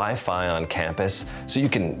have Wi-Fi on campus, so you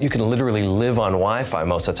can literally live on Wi-Fi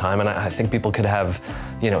most of the time. And I think people could have,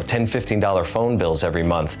 $10, $15 phone bills every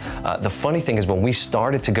month. The funny thing is, when we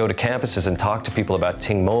started to go to campuses and talk to people about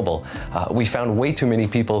Ting Mobile, we found way too many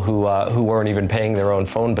people who weren't even paying their own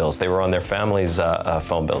phone bills. They were on their family's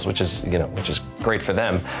phone bills, which is great for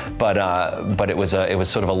them. But it was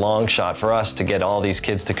sort of a long shot for us to get all these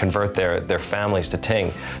kids to convert their families to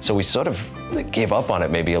Ting. So we sort of gave up on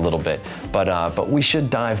it maybe a little bit, but we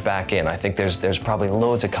should dive back in. I think there's probably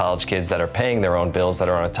loads of college kids that are paying their own bills, that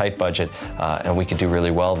are on a tight budget, and we could do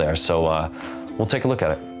really well there. So we'll take a look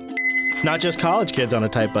at it. It's not just college kids on a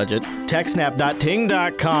tight budget.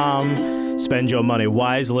 TechSNAP.ting.com. Spend your money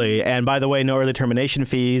wisely. And by the way, no early termination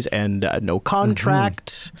fees and no contract.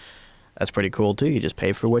 Mm-hmm. That's pretty cool, too. You just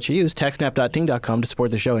pay for what you use. TechSNAP.ting.com to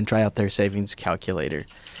support the show and try out their savings calculator.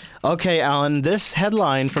 Okay, Alan, this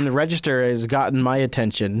headline from the Register has gotten my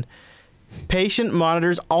attention. Patient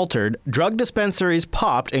monitors altered, drug dispensaries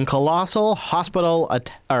popped in colossal hospital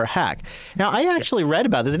hack. Now, I actually read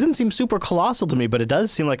about this. It didn't seem super colossal to me, but it does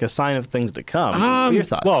seem like a sign of things to come. What are your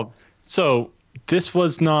thoughts? Well, so this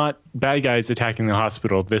was not bad guys attacking the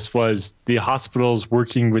hospital. This was the hospitals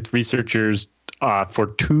working with researchers for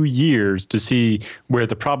 2 years to see where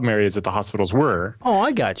the problem areas at the hospitals were. Oh,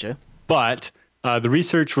 I gotcha. But the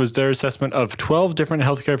research was their assessment of 12 different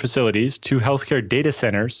healthcare facilities, 2 healthcare data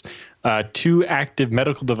centers, 2 active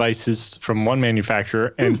medical devices from 1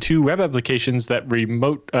 manufacturer, and 2 web applications that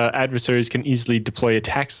remote adversaries can easily deploy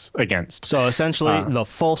attacks against. So essentially the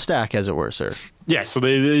full stack, as it were, sir. Yeah, so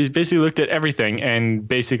they basically looked at everything and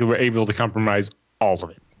basically were able to compromise all of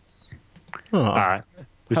it. Oh.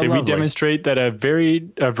 They say we demonstrate that a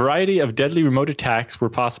variety of deadly remote attacks were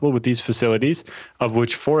possible with these facilities, of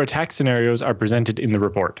which 4 attack scenarios are presented in the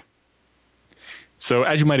report. So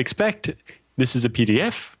as you might expect, this is a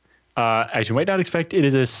PDF. As you might not expect, it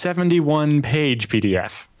is a 71-page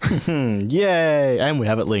PDF. Yay! And we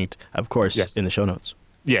have it linked, of course, in the show notes.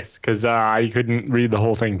 Yes, because I couldn't read the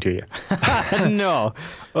whole thing to you. No.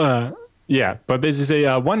 Yeah, but this is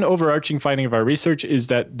one overarching finding of our research is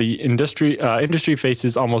that the industry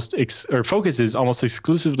focuses almost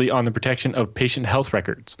exclusively on the protection of patient health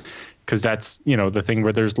records, because that's the thing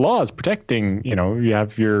where there's laws protecting. You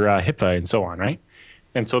have your HIPAA and so on, right?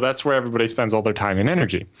 And so that's where everybody spends all their time and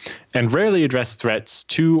energy, and rarely address threats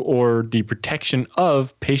to or the protection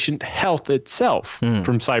of patient health itself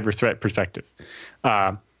from cyber threat perspective.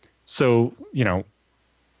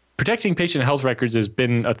 Protecting patient health records has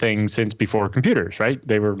been a thing since before computers, right?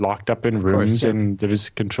 They were locked up in rooms and there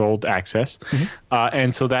was controlled access. Mm-hmm.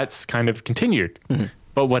 And so that's kind of continued. Mm-hmm.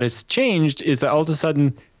 But what has changed is that all of a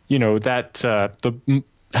sudden, the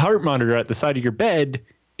heart monitor at the side of your bed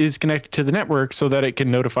is connected to the network so that it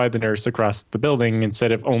can notify the nurse across the building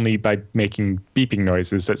instead of only by making beeping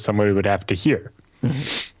noises that somebody would have to hear.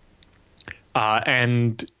 Mm-hmm.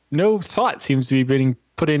 And no thought seems to be being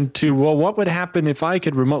put into, well, what would happen if I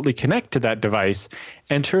could remotely connect to that device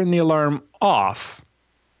and turn the alarm off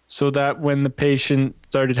so that when the patient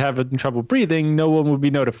started having trouble breathing, no one would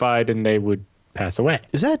be notified and they would pass away.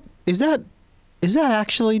 Is that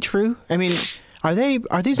actually true? I mean, are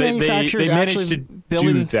these manufacturers they actually to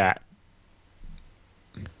building do that?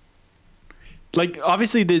 Like,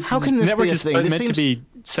 obviously, this network is meant to be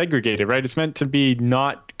segregated, right? It's meant to be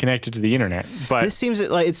not connected to the internet. But it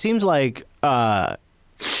seems like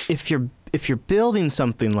if you're building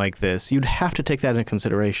something like this, you'd have to take that into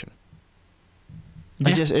consideration.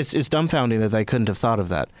 Yeah. It's dumbfounding that they couldn't have thought of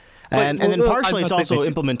that. And then partially it's also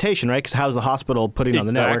implementation, right? Because how's the hospital putting on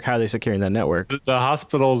the network? How are they securing that network? The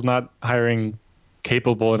hospital's not hiring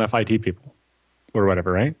capable enough IT people or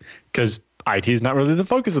whatever, right? Because IT is not really the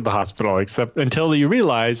focus of the hospital, except until you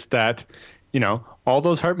realize that, all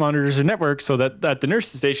those heart monitors are networked so that at the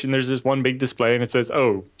nurse's station, there's this one big display and it says,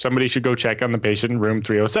 oh, somebody should go check on the patient in room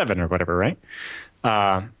 307 or whatever, right?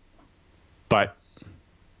 But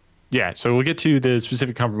yeah, so we'll get to the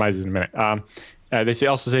specific compromises in a minute. They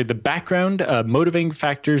also say the background, motivating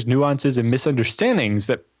factors, nuances, and misunderstandings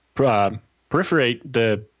that proliferate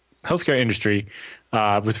the healthcare industry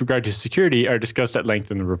with regard to security are discussed at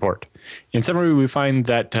length in the report. In summary, we find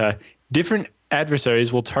that different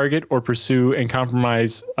adversaries will target or pursue and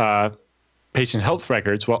compromise patient health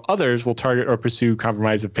records, while others will target or pursue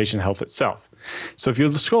compromise of patient health itself. So if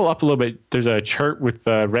you scroll up a little bit, there's a chart with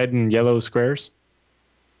red and yellow squares.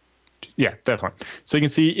 Yeah, that's one. So you can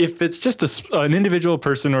see if it's just an individual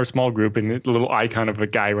person or a small group and a little icon of a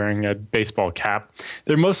guy wearing a baseball cap,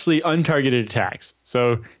 they're mostly untargeted attacks.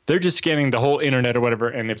 So they're just scanning the whole internet or whatever,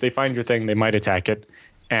 and if they find your thing, they might attack it.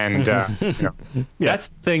 And that's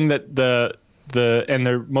the thing that and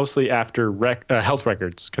they're mostly after health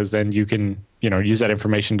records, because then you can use that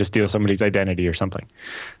information to steal somebody's identity or something,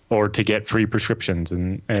 or to get free prescriptions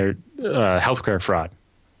and healthcare fraud.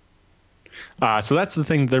 So that's the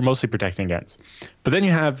thing they're mostly protecting against. But then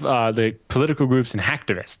you have the political groups and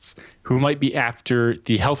hacktivists who might be after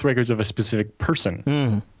the health records of a specific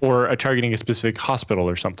person or targeting a specific hospital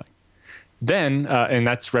or something. Then, and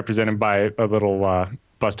that's represented by a little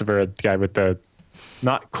bust of a guy with the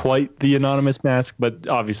not quite the anonymous mask, but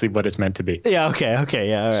obviously what it's meant to be. Yeah, okay,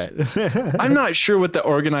 yeah, all right. I'm not sure what the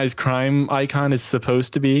organized crime icon is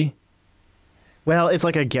supposed to be. Well, it's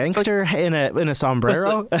like a gangster in a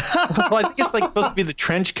sombrero. Well, I think it's supposed to be the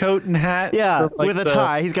trench coat and hat. Yeah, with a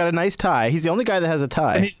tie. He's got a nice tie. He's the only guy that has a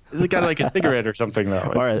tie. And he's got like a cigarette or something,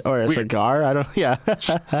 though. Or a cigar. I don't. Yeah.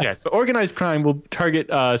 Yeah. So organized crime will target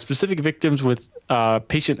specific victims with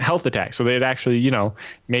patient health attacks. So they'd actually,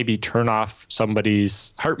 maybe turn off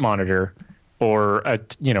somebody's heart monitor, or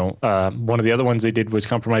one of the other ones they did was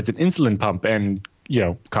compromise an insulin pump and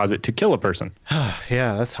cause it to kill a person.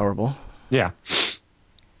 Yeah, that's horrible. Yeah.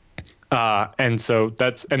 And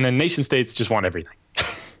then nation states just want everything.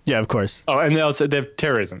 Yeah, of course. Oh, and they have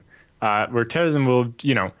terrorism, where terrorism will,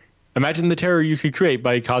 imagine the terror you could create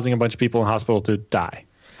by causing a bunch of people in hospital to die.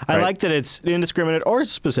 I like that it's indiscriminate or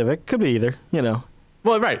specific. Could be either,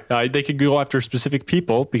 Well, right. They could go after specific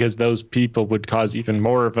people because those people would cause even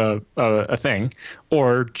more of a thing,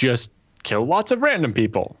 or just kill lots of random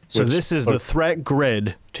people. So this is the threat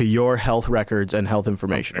grid to your health records and health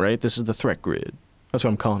information, right? This is the threat grid. That's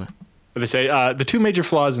what I'm calling it. But they say the two major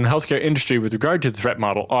flaws in the healthcare industry with regard to the threat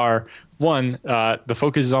model are, one, the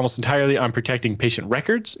focus is almost entirely on protecting patient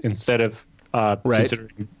records instead of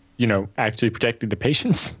considering, actually protecting the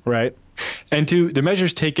patients. Right. And two, the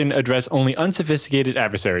measures taken address only unsophisticated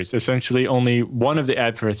adversaries, essentially only one of the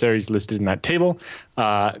adversaries listed in that table,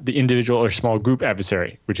 the individual or small group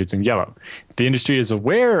adversary, which is in yellow. The industry is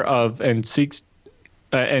aware of and seeks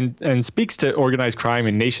and speaks to organized crime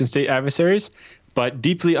and nation-state adversaries, but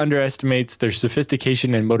deeply underestimates their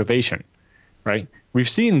sophistication and motivation, right? We've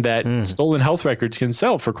seen that stolen health records can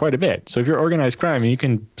sell for quite a bit. So if you're organized crime and you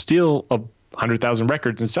can steal 100,000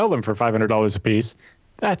 records and sell them for $500 a piece,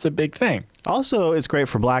 that's a big thing. Also, it's great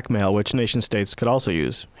for blackmail, which nation states could also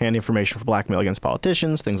use. Hand information for blackmail against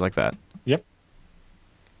politicians, things like that. Yep.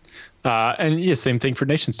 And yeah, same thing for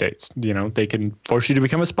nation states. They can force you to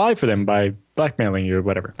become a spy for them by blackmailing you or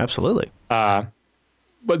whatever. Absolutely.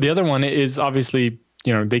 But the other one is obviously,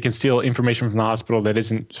 they can steal information from the hospital that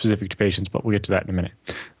isn't specific to patients, but we'll get to that in a minute.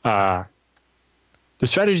 The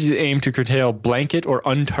strategies aim to curtail blanket or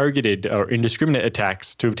untargeted or indiscriminate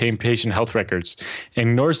attacks to obtain patient health records, and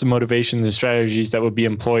ignores the motivations and strategies that would be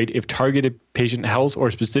employed if targeted patient health or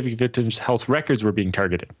specific victims' health records were being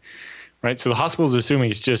targeted. Right? So the hospital is assuming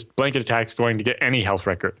it's just blanket attacks going to get any health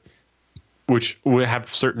record. which will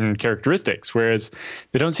have certain characteristics, whereas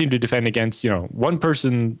they don't seem to defend against, one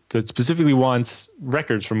person that specifically wants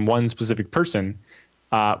records from one specific person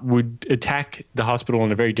would attack the hospital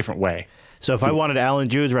in a very different way. So if I wanted Alan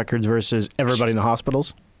Jude's records versus everybody in the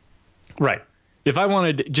hospitals? Right. If I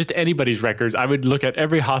wanted just anybody's records, I would look at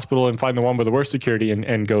every hospital and find the one with the worst security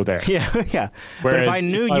and go there. Yeah, yeah. But if I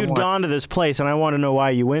knew you'd gone to this place and I want to know why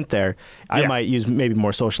you went there, I might use maybe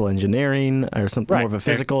more social engineering or something, more of a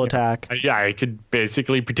physical attack. Yeah, I could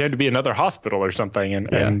basically pretend to be another hospital or something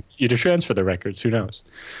and either transfer the records. Who knows?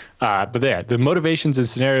 But the motivations and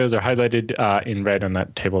scenarios are highlighted in red on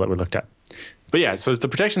that table that we looked at. But yeah, so the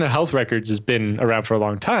protection of health records has been around for a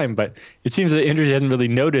long time, but it seems that the industry hasn't really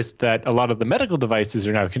noticed that a lot of the medical devices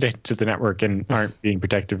are now connected to the network and aren't being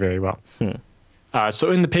protected very well. So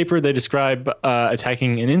in the paper, they describe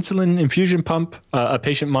attacking an insulin infusion pump, a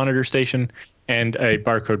patient monitor station, and a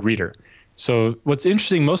barcode reader. So what's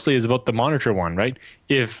interesting mostly is about the monitor one, right?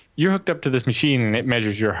 If you're hooked up to this machine and it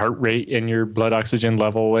measures your heart rate and your blood oxygen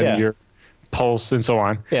level and your pulse and so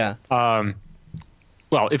on. Yeah.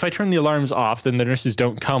 Well, if I turn the alarms off, then the nurses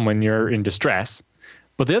don't come when you're in distress.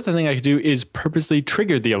 But the other thing I could do is purposely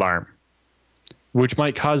trigger the alarm, which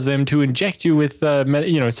might cause them to inject you with,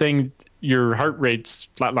 saying your heart rate's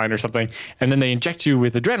flatline or something, and then they inject you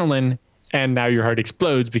with adrenaline, and now your heart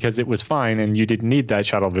explodes because it was fine and you didn't need that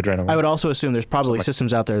shot of adrenaline. I would also assume there's probably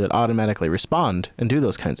systems out there that automatically respond and do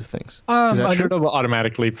those kinds of things. I don't know about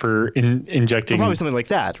automatically for injecting. For probably something like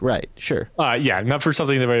that, right? Sure. Yeah, not for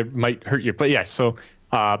something that might hurt you, but yes. So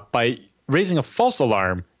by raising a false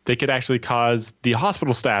alarm, they could actually cause the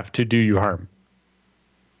hospital staff to do you harm,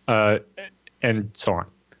 and so on.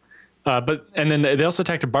 And then they also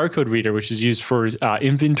attacked a barcode reader, which is used for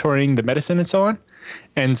inventorying the medicine and so on.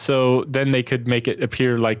 And so then they could make it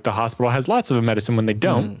appear like the hospital has lots of a medicine when they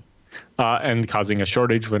don't, and causing a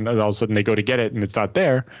shortage when all of a sudden they go to get it and it's not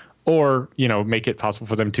there, or make it possible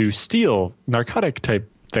for them to steal narcotic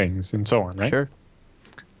type things and so on, right? Sure.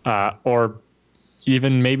 Or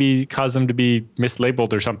even maybe cause them to be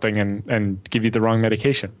mislabeled or something and give you the wrong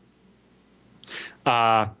medication.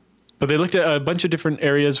 But they looked at a bunch of different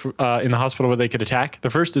areas in the hospital where they could attack.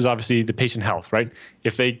 The first is obviously the patient health, right?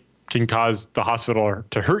 If they can cause the hospital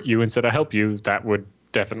to hurt you instead of help you, that would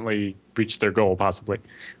definitely reach their goal possibly,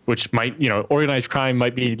 which might, organized crime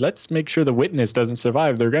might be, let's make sure the witness doesn't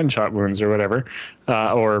survive their gunshot wounds or whatever.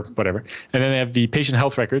 And then they have the patient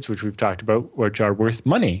health records, which we've talked about, which are worth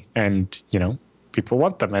money and, people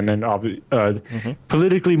want them. And then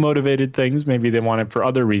politically motivated things, maybe they want it for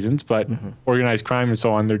other reasons, but organized crime and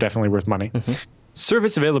so on, they're definitely worth money.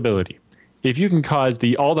 Service availability. If you can cause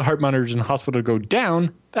all the heart monitors in the hospital to go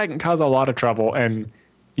down, that can cause a lot of trouble. And,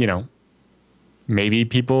 maybe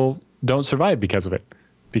people don't survive because of it.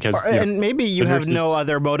 And maybe you have no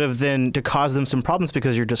other motive than to cause them some problems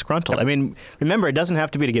because you're disgruntled. I mean, remember, it doesn't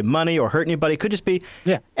have to be to get money or hurt anybody. It could just be,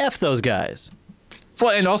 F those guys.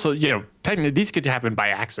 Well, and also, technically, these could happen by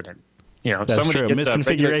accident. That's somebody true. gets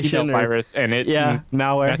Misconfiguration a email virus and it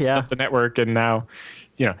malware, messes up the network, and now,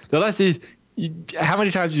 the last is, how many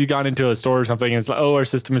times have you gone into a store or something and it's like, oh, our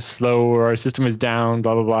system is slow or our system is down,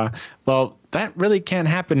 blah, blah, blah. Well, that really can't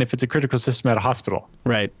happen if it's a critical system at a hospital.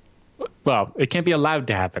 Right. Well, it can't be allowed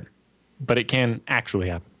to happen, but it can actually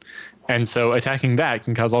happen. And so attacking that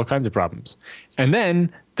can cause all kinds of problems. And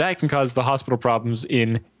then that can cause the hospital problems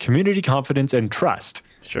in community confidence and trust.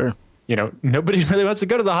 Sure. Nobody really wants to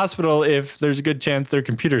go to the hospital if there's a good chance their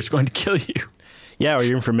computer is going to kill you. Yeah, or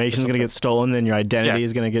your information is going to get stolen, then your identity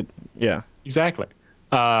is going to get, Exactly.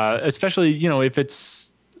 Especially, if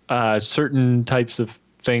it's certain types of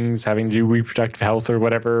things having to do with reproductive health or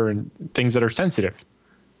whatever, and things that are sensitive.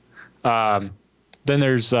 Then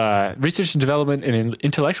there's research and development and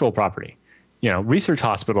intellectual property. Research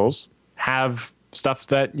hospitals have stuff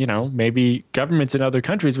that, maybe governments in other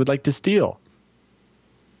countries would like to steal.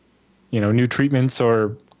 New treatments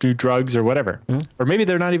or new drugs or whatever. Or maybe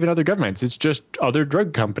they're not even other governments. It's just other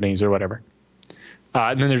drug companies or whatever.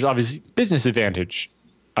 And then there's obviously business advantage.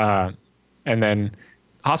 And then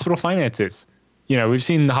hospital finances. We've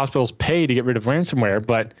seen the hospitals pay to get rid of ransomware,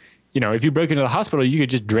 but, if you broke into the hospital, you could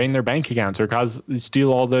just drain their bank accounts or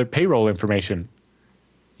steal all their payroll information.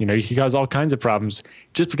 You could cause all kinds of problems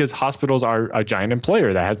just because hospitals are a giant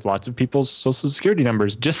employer that has lots of people's social security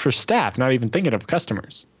numbers just for staff, not even thinking of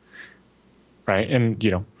customers. Right. And,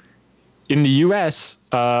 in the U.S.,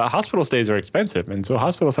 hospital stays are expensive. And so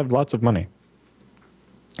hospitals have lots of money.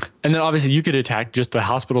 And then obviously you could attack just the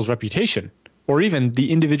hospital's reputation or even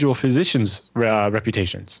the individual physician's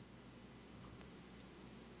reputations.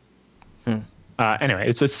 Anyway,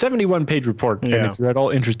 it's a 71-page report. And if you're at all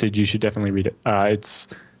interested, you should definitely read it. It's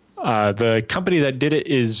The company that did it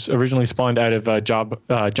is originally spawned out of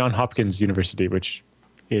John Hopkins University, which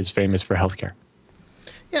is famous for healthcare.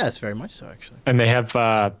 Yeah, it's very much so, actually. And they have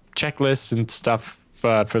checklists and stuff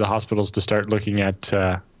for the hospitals to start looking at,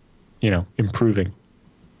 improving.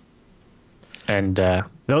 And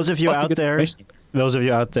those of you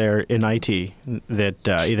out there in IT that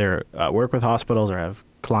either work with hospitals or have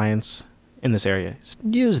clients in this area,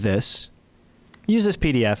 use this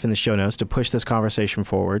PDF in the show notes to push this conversation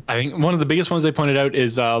forward. I think one of the biggest ones they pointed out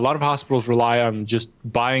is a lot of hospitals rely on just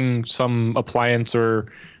buying some appliance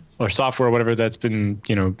or software or whatever that's been,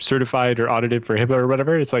 certified or audited for HIPAA or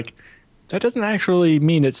whatever. It's like, that doesn't actually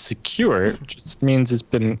mean it's secure. It just means it's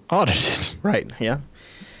been audited. Right, yeah.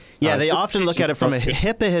 Yeah, they often look at it from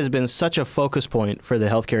HIPAA has been such a focus point for the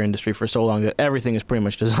healthcare industry for so long that everything is pretty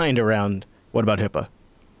much designed around, what about HIPAA?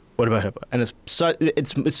 What about HIPAA? And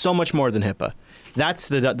it's so much more than HIPAA. That's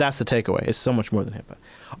the takeaway. It's so much more than HIPAA.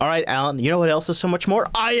 All right, Alan, you know what else is so much more?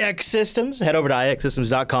 IX Systems. Head over to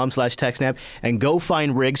ixsystems.com/TechSNAP and go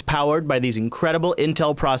find rigs powered by these incredible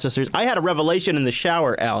Intel processors. I had a revelation in the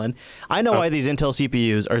shower, Alan. I know why these Intel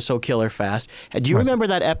CPUs are so killer fast. Do you remember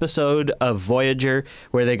that episode of Voyager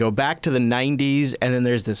where they go back to the 90s and then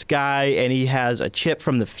there's this guy and he has a chip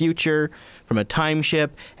from the future, from a time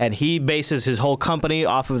ship, and he bases his whole company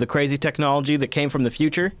off of the crazy technology that came from the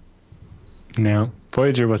future? No,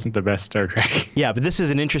 Voyager wasn't the best Star Trek. Yeah, but this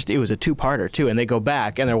is it was a two-parter, too, and they go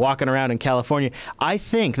back, and they're walking around in California. I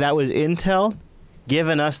think that was Intel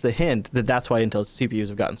giving us the hint that that's why Intel CPUs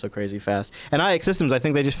have gotten so crazy fast. And IX Systems, I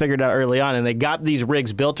think they just figured out early on, and they got these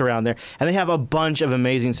rigs built around there, and they have a bunch of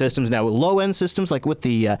amazing systems now. Low-end systems, like with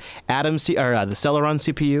the the Celeron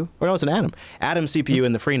CPU, or no, it's an Atom CPU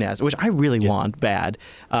in the FreeNAS, which I really want bad,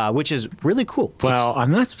 which is really cool. Well,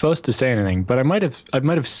 I'm not supposed to say anything, but I might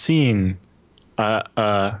have seen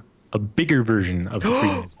a bigger version of the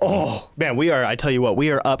FreeNAS. Oh man, I tell you what, we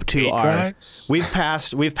are up to 8 our drives? we have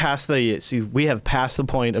passed the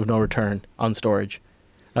point of no return on storage.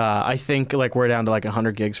 I think we're down to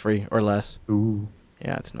 100 gigs free or less. Ooh.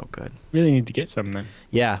 Yeah, it's no good. Really need to get some then.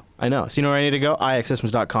 Yeah, I know. So you know where I need to go?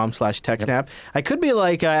 ixsystems.com/TechSNAP. Yep. I could be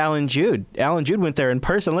like Alan Jude. Alan Jude went there in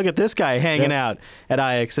person. Look at this guy hanging out at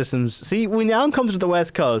IX Systems. See, when Alan comes to the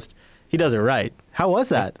West Coast, he does it right. How was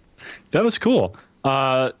that? That was cool.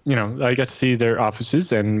 I got to see their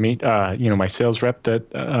offices and meet, my sales rep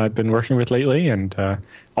that I've been working with lately. And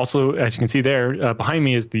also, as you can see there, behind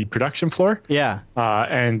me is the production floor. Yeah.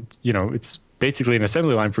 And, it's basically an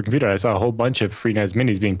assembly line for computer. I saw a whole bunch of FreeNAS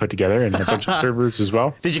minis being put together and a bunch of servers as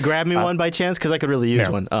well. Did you grab me one by chance? Because I could really use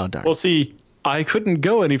one. Oh, darn. Well, see, I couldn't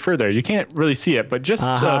go any further. You can't really see it, but just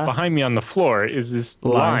behind me on the floor is this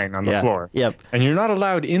line on the floor. Yep. And you're not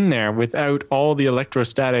allowed in there without all the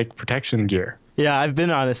electrostatic protection gear. Yeah, I've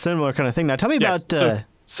been on a similar kind of thing. Now, tell me about...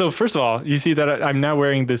 So first of all, you see that I'm now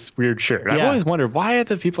wearing this weird shirt. Yeah. I've always wondered, why are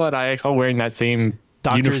the people at IX all wearing that same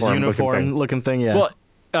doctor's uniform looking thing? Yeah. Well,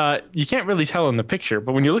 you can't really tell in the picture,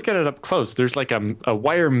 but when you look at it up close, there's like a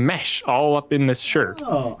wire mesh all up in this shirt.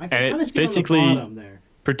 Oh, I can and it's see basically on the bottom there.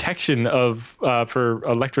 Protection for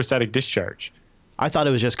electrostatic discharge. I thought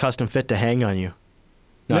it was just custom fit to hang on you.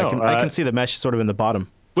 No, I can see the mesh sort of in the bottom.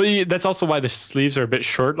 Well, that's also why the sleeves are a bit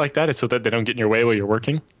short like that. It's so that they don't get in your way while you're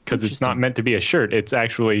working, because it's not meant to be a shirt. It's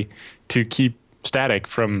actually to keep static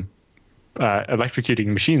from electrocuting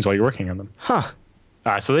machines while you're working on them. Huh.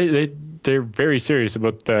 So they're very serious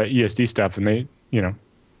about the ESD stuff, and they do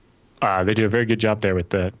a very good job there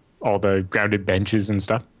with all the grounded benches and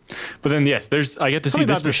stuff. But then I get to see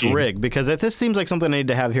this machine. This rig, because this seems like something I need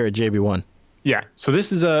to have here at JB1. Yeah, so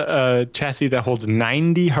this is a chassis that holds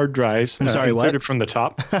 90 hard drives. I'm sorry, inserted what? from the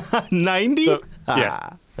top. 90? So,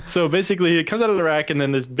 yes. So basically, it comes out of the rack, and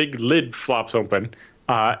then this big lid flops open,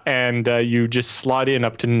 and you just slot in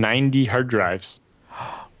up to 90 hard drives.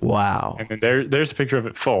 Wow. And then there's a picture of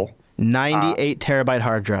it full. 98 terabyte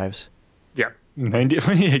hard drives. Yeah.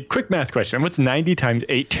 90. Quick math question. What's 90 times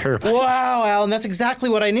 8 terabytes? Wow, Alan, that's exactly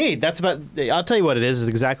what I need. I'll tell you what it is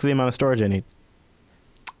exactly the amount of storage I need.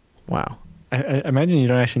 Wow. I imagine you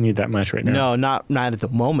don't actually need that much right now. No, not at the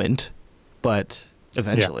moment, but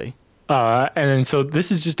eventually. Yeah. And then so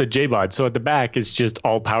this is just a JBOD. So at the back is just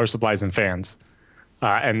all power supplies and fans.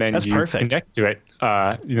 And then that's you perfect. Connect to it.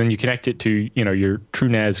 Then you connect it to your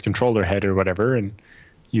TrueNAS controller head or whatever, and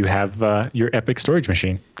you have your Epic storage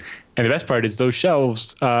machine. And the best part is those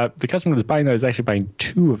shelves. The customer that's buying that is actually buying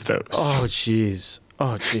 2 of those. Oh jeez.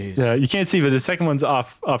 Oh jeez. Yeah, you can't see, but the second one's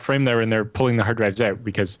off frame there, and they're pulling the hard drives out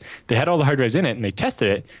because they had all the hard drives in it and they tested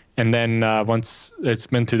it. And then once it's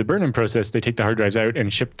been through the burn-in process, they take the hard drives out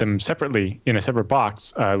and ship them separately in a separate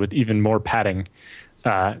box with even more padding,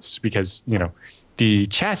 because the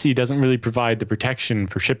chassis doesn't really provide the protection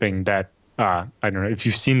for shipping that I don't know if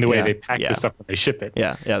you've seen the way they pack the stuff when they ship it.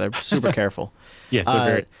 Yeah, they're super careful. Yes, they're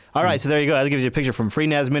very. All right, so there you go. That gives you a picture from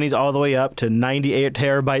FreeNAS Minis all the way up to 98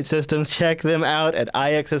 terabyte systems. Check them out at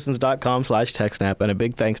ixsystems.com/TechSNAP. And a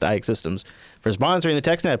big thanks to IX Systems for sponsoring the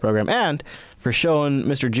TechSNAP program and for showing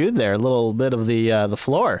Mr. Jude there a little bit of the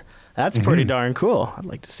floor. That's pretty darn cool. I'd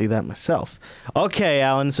like to see that myself. Okay,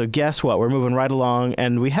 Alan, so guess what? We're moving right along,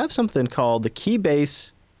 and we have something called the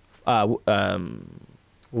Keybase.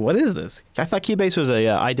 What is this? I thought Keybase was a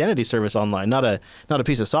identity service online, not a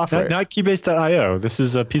piece of software. Not Keybase.io. This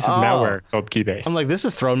is a piece of malware called Keybase. I'm like, this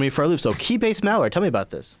has thrown me for a loop. So Keybase malware. Tell me about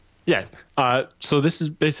this. Yeah. So this is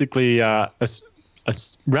basically a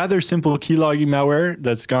rather simple keylogging malware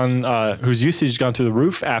that's gone, whose usage has gone through the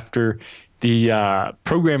roof after the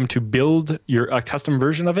program to build a custom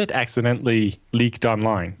version of it accidentally leaked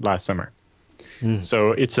online last summer.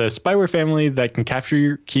 So it's a spyware family that can capture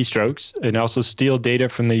your keystrokes and also steal data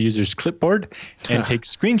from the user's clipboard and take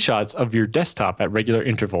screenshots of your desktop at regular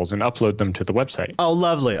intervals and upload them to the website. Oh,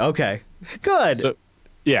 lovely. Okay. Good. So,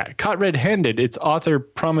 yeah, caught red-handed, its author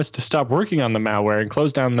promised to stop working on the malware and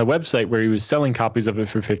close down the website where he was selling copies of it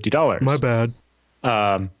for $50. My bad.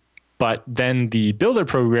 But then the builder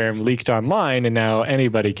program leaked online, and now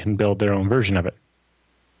anybody can build their own version of it.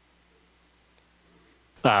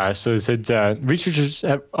 So it said, researchers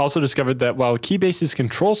have also discovered that while Keybase's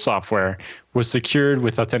control software was secured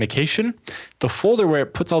with authentication, the folder where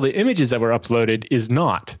it puts all the images that were uploaded is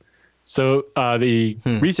not. So the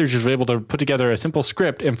researchers were able to put together a simple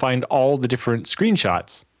script and find all the different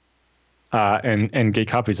screenshots and get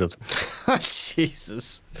copies of them.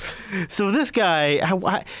 Jesus. So this guy,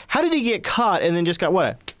 how did he get caught and then just got,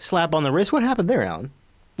 a slap on the wrist? What happened there, Alan?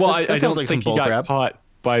 Well, that I sounds don't like think some he got bullcrap. caught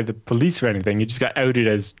by the police or anything. He just got outed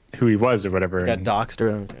as who he was or whatever. Got doxxed or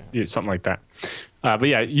okay. Yeah, something like that. But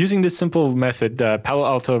yeah, using this simple method, Palo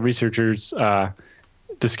Alto researchers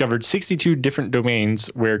discovered 62 different domains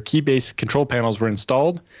where Keybase control panels were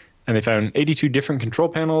installed, and they found 82 different control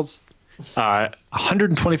panels,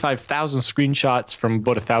 125,000 screenshots from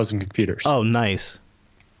about 1,000 computers. Oh, nice.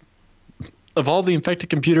 Of all the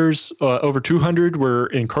infected computers, over 200 were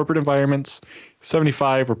in corporate environments,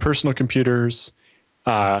 75 were personal computers,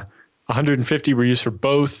 150 were used for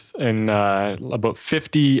both, and about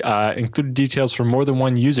 50 included details for more than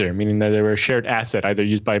one user, meaning that they were a shared asset, either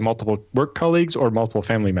used by multiple work colleagues or multiple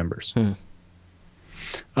family members.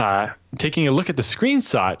 Taking a look at the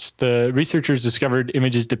screenshots, the researchers discovered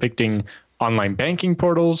images depicting online banking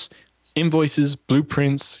portals, invoices,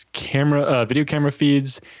 blueprints, video camera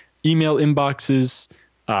feeds, email inboxes,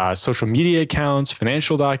 social media accounts,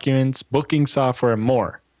 financial documents, booking software, and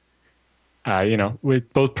more.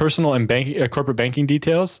 With both personal and corporate banking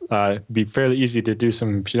details, it'd be fairly easy to do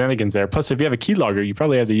some shenanigans there. Plus, if you have a keylogger, you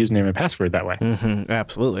probably have the username and password that way. Mm-hmm,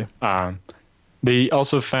 absolutely. They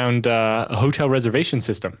also found a hotel reservation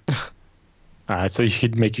system. So you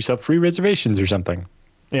could make yourself free reservations or something.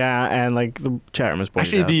 Yeah, and like the chat room is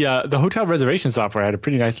pointing Actually, out. the hotel reservation software had a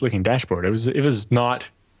pretty nice looking dashboard. It was not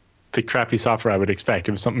the crappy software I would expect.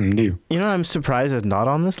 It was something new. You know what I'm surprised is not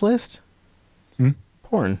on this list?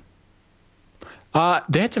 Porn.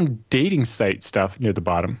 They had some dating site stuff near the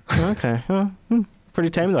bottom. Okay. Well, pretty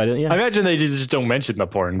tame though. I I imagine they just don't mention the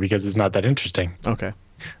porn because it's not that interesting. Okay.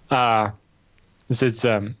 It says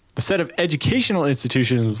the set of educational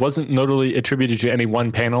institutions wasn't notably attributed to any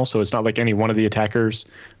one panel, so it's not like any one of the attackers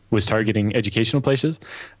was targeting educational places,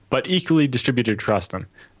 but equally distributed across them.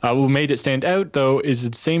 What made it stand out, though, is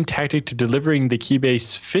the same tactic to delivering the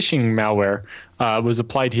Keybase phishing malware was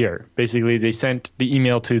applied here. Basically, they sent the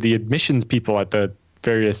email to the admissions people at the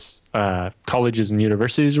various colleges and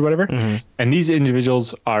universities or whatever, and these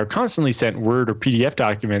individuals are constantly sent Word or PDF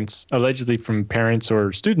documents, allegedly from parents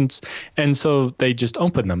or students, and so they just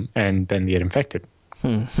open them and then they get infected.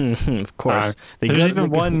 Of course. There's even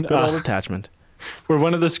one good old attachment. Where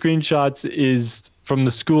one of the screenshots is from the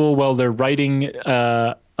school while they're writing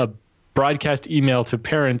a broadcast email to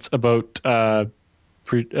parents about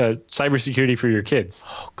cybersecurity for your kids.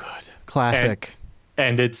 Oh, good. Classic.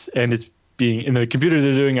 And it's being, and the computer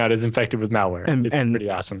they're doing out is infected with malware. It's pretty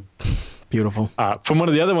awesome. Beautiful. From one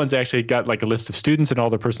of the other ones, they actually got like a list of students and all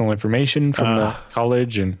their personal information from the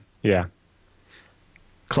college, and yeah.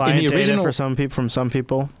 Client data for some people, from some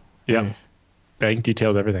people. Yeah. Bank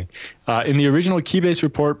detailed everything. In the original Keybase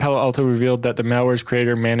report, Palo Alto revealed that the malware's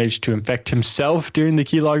creator managed to infect himself during the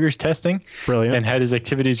keylogger's testing. Brilliant. And had his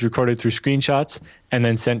activities recorded through screenshots and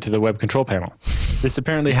then sent to the web control panel. This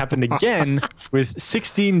apparently happened again with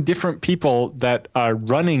 16 different people that are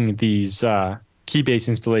running these Keybase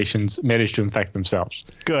installations managed to infect themselves.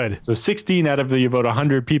 Good. So 16 out of the about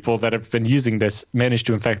 100 people that have been using this managed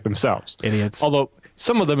to infect themselves. Idiots. Although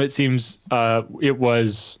some of them, it seems it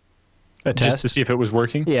was A just test? to see if it was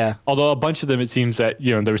working. Yeah. Although a bunch of them, it seems that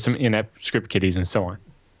there were some in-app script kiddies and so on.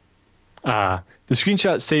 The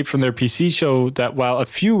screenshots saved from their PC show that while a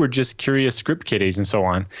few were just curious script kiddies and so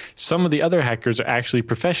on, some of the other hackers are actually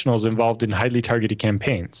professionals involved in highly targeted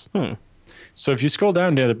campaigns. So if you scroll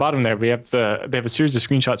down to the bottom there, they have a series of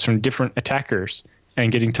screenshots from different attackers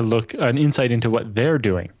and getting to look an insight into what they're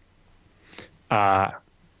doing. Like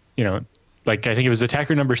I think it was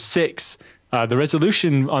attacker number 6. The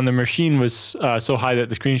resolution on the machine was so high that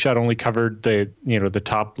the screenshot only covered the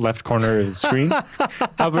top left corner of the screen.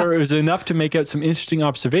 However, it was enough to make out some interesting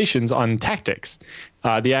observations on tactics.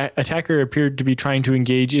 The attacker appeared to be trying to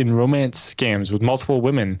engage in romance scams with multiple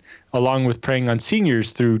women, along with preying on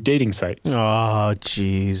seniors through dating sites. Oh,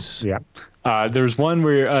 jeez. Yeah. There was one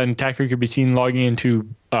where an attacker could be seen logging into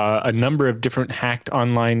a number of different hacked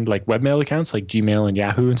online like webmail accounts like Gmail and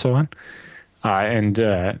Yahoo and so on.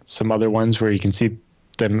 And some other ones where you can see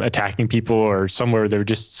them attacking people, or somewhere they're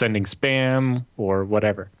just sending spam or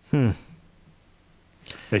whatever.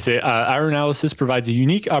 They say our analysis provides a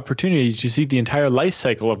unique opportunity to see the entire life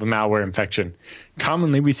cycle of a malware infection.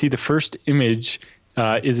 Commonly, we see the first image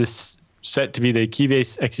is set to be the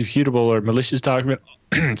keybase executable or malicious document.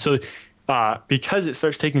 So because it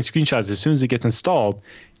starts taking screenshots as soon as it gets installed,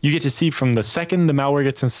 you get to see from the second the malware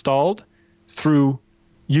gets installed through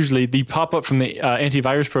usually the pop-up from the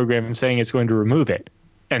antivirus program saying it's going to remove it,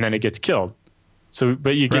 and then it gets killed. So,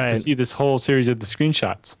 but you get to see this whole series of the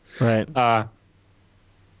screenshots. Right.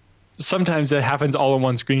 Sometimes that happens all in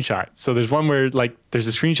one screenshot. So there's one where like there's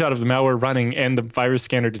a screenshot of the malware running and the virus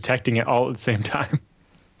scanner detecting it all at the same time.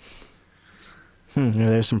 Yeah,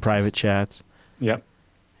 there's some private chats. Yep.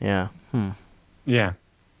 Yeah. Yeah.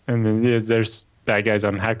 And then there's bad guys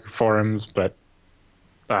on hacker forums, but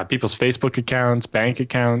people's Facebook accounts, bank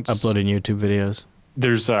accounts. Uploading YouTube videos.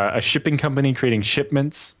 There's a shipping company creating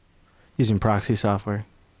shipments. Using proxy software.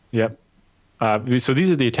 Yep. So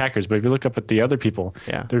these are the attackers, but if you look up at the other people,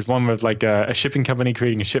 there's one with like a shipping company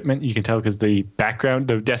creating a shipment. You can tell because the background,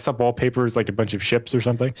 the desktop wallpaper is like a bunch of ships or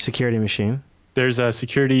something. Security machine. There's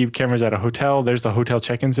security cameras at a hotel. There's the hotel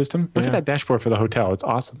check-in system. Look at that dashboard for the hotel. It's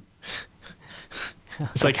awesome.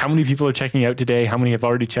 It's like how many people are checking out today? How many have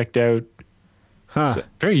already checked out? It's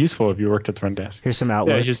very useful if you worked at the front desk. Here's some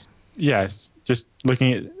outlook. Just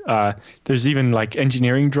looking at, there's even like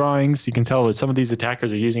engineering drawings. You can tell that some of these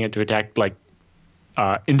attackers are using it to attack like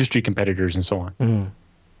industry competitors and so on.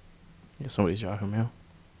 Yeah, somebody's Yahoo Mail.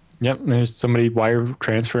 Yep, there's somebody wire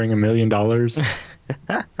transferring $1 million.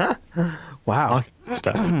 Wow.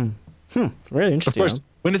 Stuff. Really interesting. Of course,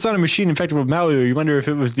 when it's on a machine infected with malware, you wonder if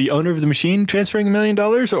it was the owner of the machine transferring $1 million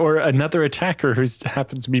or another attacker who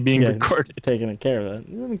happens to be being recorded. Taking care of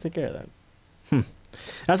that. Let me take care of that.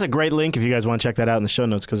 That's a great link if you guys want to check that out in the show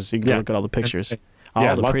notes, because you can look at all the pictures.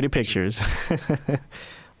 All the pretty pictures.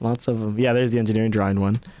 Lots of them. Yeah, there's the engineering drawing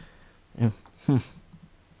one. Yeah.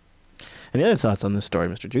 Any other thoughts on this story,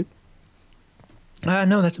 Mr. Jude?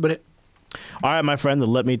 No, that's about it. All right, my friend, then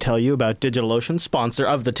let me tell you about DigitalOcean, sponsor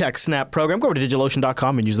of the TechSNAP program. Go over to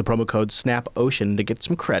DigitalOcean.com and use the promo code SNAPOcean to get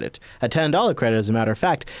some credit. A $10 credit, as a matter of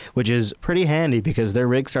fact, which is pretty handy because their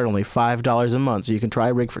rigs start only $5 a month, so you can try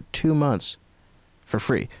a rig for 2 months for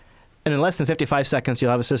free. And in less than 55 seconds,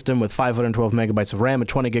 you'll have a system with 512 megabytes of RAM, a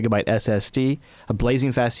 20 gigabyte SSD, a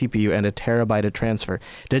blazing fast CPU, and a terabyte of transfer.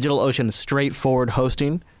 DigitalOcean straightforward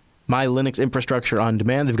hosting, My Linux infrastructure on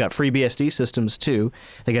demand. They've got free BSD systems too.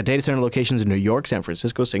 They got data center locations in New York, San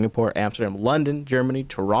Francisco, Singapore, Amsterdam, London, Germany,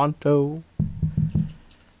 Toronto.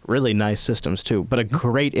 Really nice systems too, but a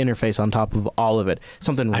great interface on top of all of it.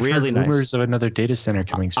 Something I've really heard nice. rumors of another data center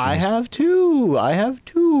coming soon. I have too.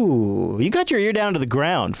 You got your ear down to the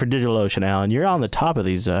ground for DigitalOcean, Alan. You're on the top of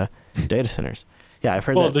these data centers. Yeah, I've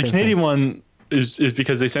heard that. Well, the Canadian one is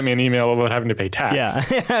because they sent me an email about having to pay tax. Yeah,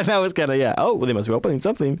 that was kind of, Oh, well, they must be opening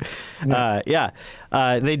something.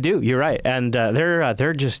 They do. You're right, and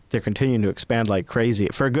they're continuing to expand like crazy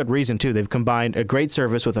for a good reason too. They've combined a great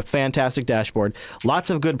service with a fantastic dashboard. Lots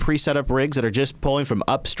of good pre-set up rigs that are just pulling from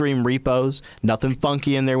upstream repos. Nothing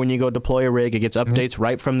funky in there when you go deploy a rig. It gets updates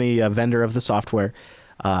right from the vendor of the software.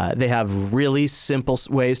 They have really simple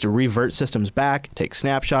ways to revert systems back, take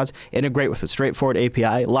snapshots, integrate with a straightforward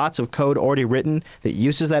API. Lots of code already written that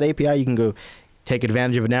uses that API. You can go take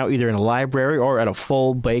advantage of it now either in a library or at a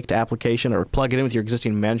full-baked application, or plug it in with your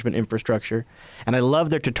existing management infrastructure. And I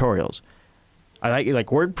love their tutorials. I like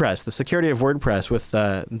WordPress. The security of WordPress with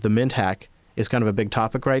the Mint hack is kind of a big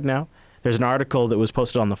topic right now. There's an article that was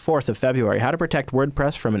posted on the 4th of February, How to Protect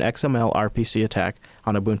WordPress from an XML RPC Attack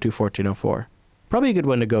on Ubuntu 14.04. Probably a good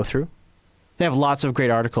one to go through. They have lots of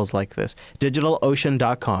great articles like this.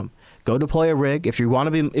 DigitalOcean.com. Go deploy a rig. If you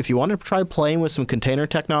want to try playing with some container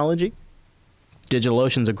technology,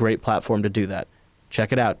 DigitalOcean's a great platform to do that.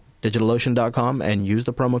 Check it out, DigitalOcean.com, and use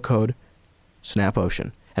the promo code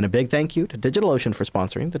SNAPOcean. And a big thank you to DigitalOcean for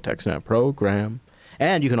sponsoring the TechSNAP program.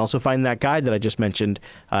 And you can also find that guide that I just mentioned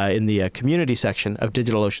in the community section of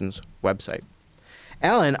DigitalOcean's website.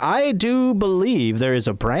 Alan, I do believe there is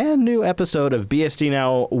a brand new episode of BSD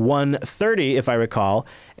Now 130, if I recall.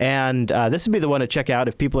 And this would be the one to check out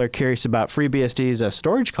if people are curious about FreeBSD's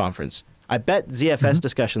storage conference. I bet ZFS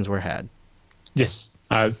discussions were had. Yes.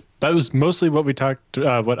 That was mostly what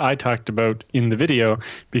I talked about in the video,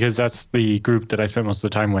 because that's the group that I spent most of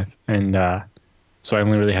the time with. And so I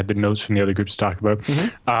only really had the notes from the other groups to talk about.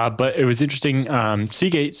 But it was interesting.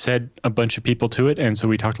 Seagate said a bunch of people to it. And so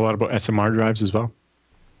we talked a lot about SMR drives as well.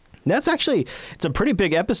 That's actually, it's a pretty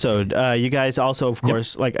big episode. You guys also, of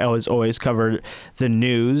course, like I always covered the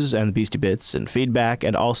news and the Beastie Bits and feedback,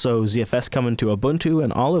 and also ZFS coming to Ubuntu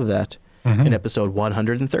and all of that. In episode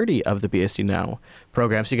 130 of the BSD Now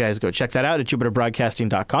program. So you guys go check that out at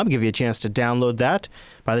jupiterbroadcasting.com. Give you a chance to download that.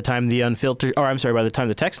 By the time the by the time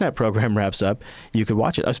the TechSNAP program wraps up, you could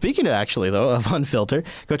watch it. Speaking of Unfilter,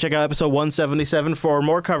 go check out episode 177 for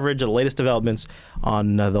more coverage of the latest developments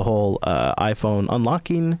on the whole iPhone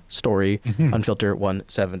unlocking story, Unfilter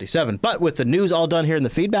 177. But with the news all done here in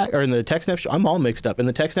the feedback, or in the TechSNAP show, I'm all mixed up in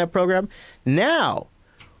the TechSNAP program. Now,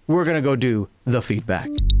 we're going to go do the feedback.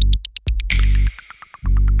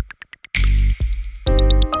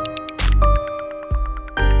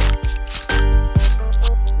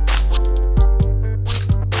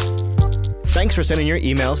 Thanks for sending your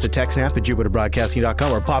emails to TechSNAP at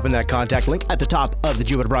JupiterBroadcasting.com or popping that contact link at the top of the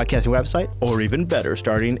Jupiter Broadcasting website, or even better,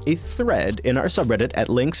 starting a thread in our subreddit at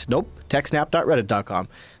TechSNAP.reddit.com.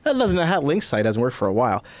 That link site hasn't worked for a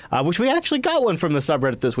while, which we actually got one from the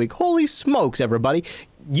subreddit this week. Holy smokes, everybody.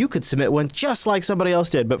 You could submit one just like somebody else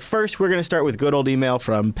did. But first, we're going to start with good old email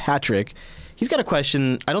from Patrick. He's got a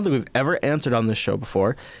question I don't think we've ever answered on this show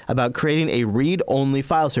before about creating a read-only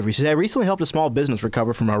file server. He says, I recently helped a small business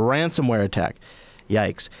recover from a ransomware attack.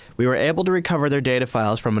 Yikes. We were able to recover their data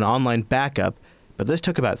files from an online backup, but this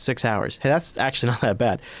took about 6 hours. Hey, that's actually not that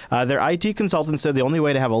bad. Their IT consultant said the only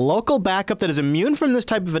way to have a local backup that is immune from this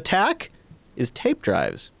type of attack is tape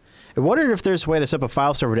drives. I wondered if there's a way to set up a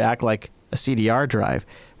file server to act like a CDR drive,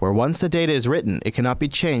 where once the data is written, it cannot be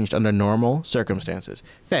changed under normal circumstances.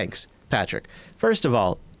 Thanks, Patrick. First of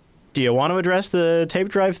all, do you want to address the tape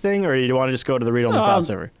drive thing, or do you want to just go to the read-only file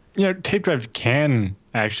server? Tape drives can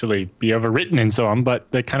actually be overwritten and so on, but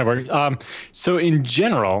they kind of work. So in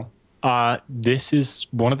general, this is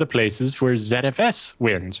one of the places where ZFS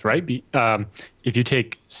wins, right? If you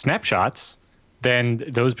take snapshots, then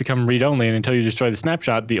those become read-only, and until you destroy the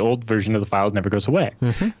snapshot, the old version of the file never goes away.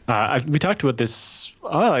 We talked about this,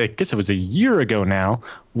 I guess it was a year ago now,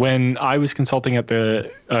 when I was consulting at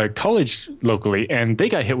the college locally, and they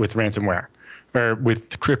got hit with ransomware, or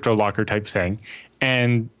with crypto locker type thing,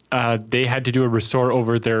 and they had to do a restore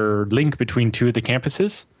over their link between two of the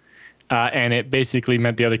campuses, and it basically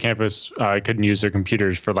meant the other campus couldn't use their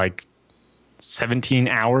computers for like 17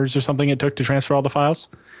 hours or something it took to transfer all the files.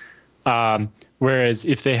 Whereas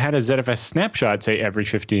if they had a ZFS snapshot, say every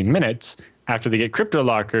 15 minutes, after they get crypto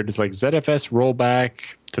lockered, it's like ZFS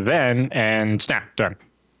rollback to then and snap, done.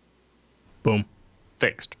 Boom.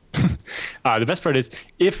 Fixed. The best part is,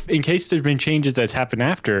 if in case there's been changes that's happened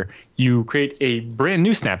after, you create a brand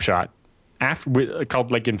new snapshot called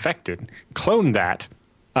like infected, clone that,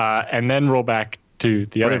 and then roll back to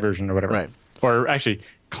the other version or whatever. Right. Or actually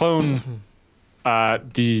clone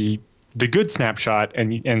the good snapshot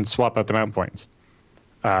and swap out the mount points.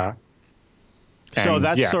 So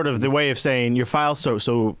that's sort of the way of saying your file.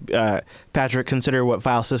 So Patrick, consider what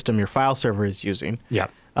file system your file server is using. Yeah.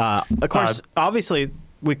 Of course, obviously,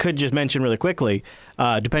 we could just mention really quickly,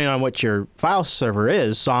 depending on what your file server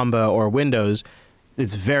is, Samba or Windows,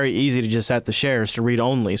 it's very easy to just set the shares to read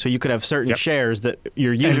only. So you could have certain shares that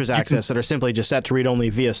your users access that are simply just set to read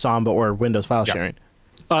only via Samba or Windows file sharing.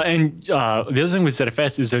 And the other thing with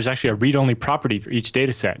ZFS is there's actually a read-only property for each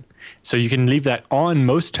data set. So you can leave that on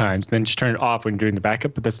most times, then just turn it off when you're doing the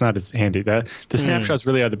backup, but that's not as handy. The snapshots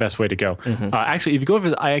really are the best way to go. Actually, if you go over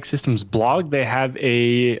the IX Systems blog, they have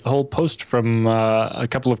a whole post from a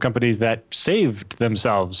couple of companies that saved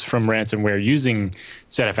themselves from ransomware using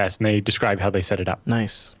ZFS, and they describe how they set it up.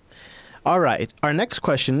 Nice. All right. Our next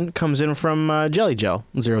question comes in from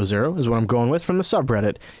JellyGel00 is what I'm going with from the subreddit.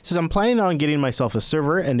 It says, I'm planning on getting myself a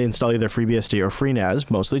server and install either FreeBSD or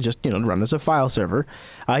FreeNAS, mostly just, to run as a file server.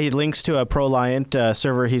 He links to a ProLiant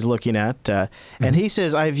server he's looking at. And he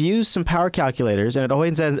says, I've used some power calculators, and it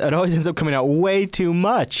always ends up coming out way too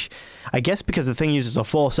much. I guess because the thing uses a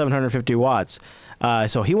full 750 watts.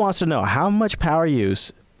 So he wants to know how much power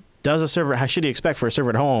use how should he expect for a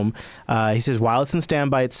server at home? He says, while it's in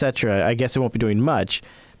standby, etc., I guess it won't be doing much.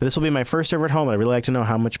 But this will be my first server at home, and I'd really like to know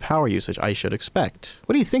how much power usage I should expect.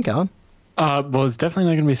 What do you think, Alan? Well, it's definitely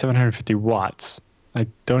not going to be 750 watts. I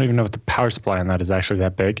don't even know if the power supply on that is actually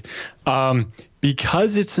that big.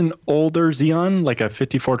 Because it's an older Xeon, like a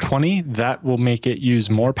 5420, that will make it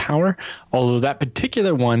use more power. Although that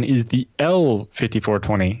particular one is the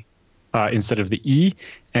L5420 instead of the E.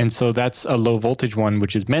 And so that's a low voltage one,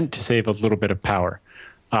 which is meant to save a little bit of power.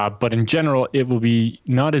 But in general, it will be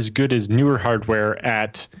not as good as newer hardware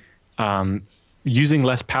at using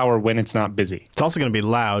less power when it's not busy. It's also going to be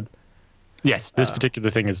loud. Yes, this particular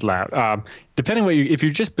thing is loud. Depending if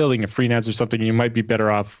you're just building a FreeNAS or something, you might be better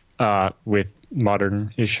off with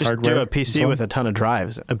modern-ish hardware. Do a PC with a ton of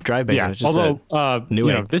drives, a drive base. Yeah, although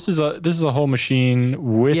this is a whole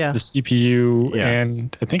machine with the CPU,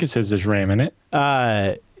 and I think it says there's RAM in it.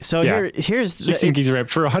 Here's 16 gigs of RAM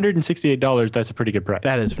for $168. That's a pretty good price.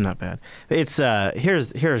 That is not bad. It's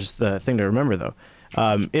here's the thing to remember though.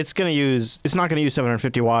 It's not going to use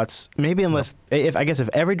 750 watts. Maybe unless if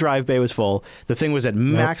every drive bay was full, the thing was at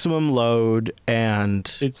maximum load, and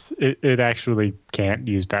it actually can't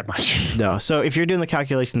use that much. No. So if you're doing the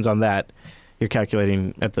calculations on that, you're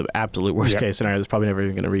calculating at the absolute worst case scenario. That's probably never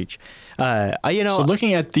even going to reach. So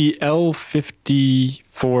looking at the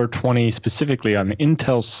L5420 specifically on the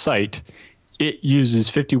Intel site, it uses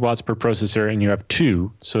 50 watts per processor, and you have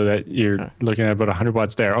two, so that you're looking at about 100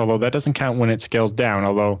 watts there. Although that doesn't count when it scales down.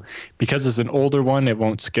 Although because it's an older one, it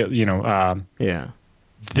won't scale. This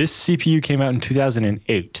CPU came out in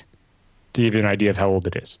 2008, to give you an idea of how old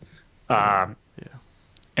it is, and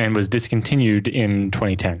was discontinued in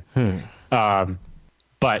 2010.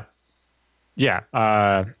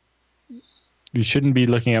 You shouldn't be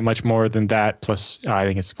looking at much more than that. Plus, I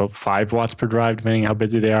think it's about 5 watts per drive, depending on how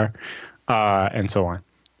busy they are. And so on.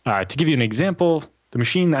 To give you an example, the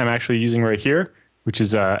machine that I'm actually using right here, which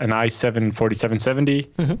is an i7 4770,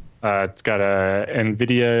 it's got a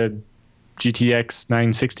NVIDIA GTX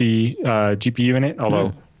 960 GPU in it,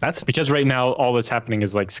 although that's because right now all that's happening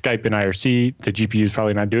is like Skype and IRC, the GPU is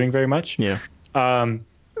probably not doing very much. Yeah.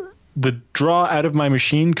 The draw out of my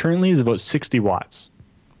machine currently is about 60 watts,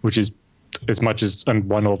 which is as much as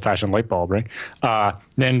one old-fashioned light bulb, right?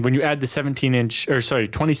 Then when you add the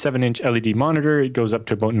 27-inch LED monitor, it goes up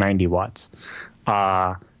to about 90 watts.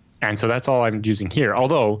 And so that's all I'm using here.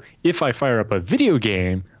 Although, if I fire up a video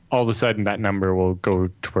game, all of a sudden that number will go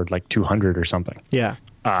toward like 200 or something. Yeah.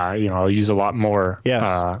 I'll use a lot more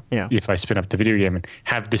if I spin up the video game and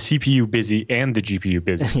have the CPU busy and the GPU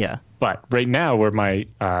busy. Yeah. But right now, where my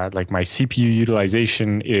my CPU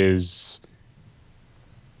utilization is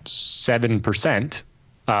 7%,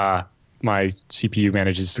 my CPU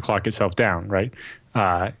manages to clock itself down, right?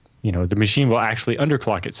 The machine will actually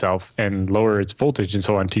underclock itself and lower its voltage and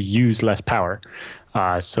so on to use less power.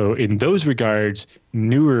 So in those regards,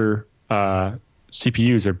 newer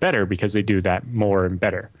CPUs are better because they do that more and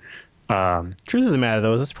better. Truth of the matter,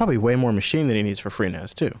 though, is it's probably way more machine than he needs for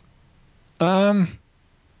FreeNAS, too.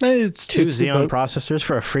 It's two Xeon processors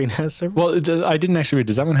for a FreeNAS server? Well, I didn't actually read.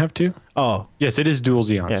 Does that one have two? Oh. Yes, it is dual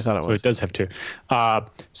Xeons. Yeah, I thought it was. So it does have two.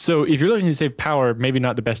 So if you're looking to save power, maybe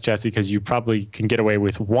not the best chassis because you probably can get away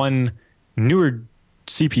with one newer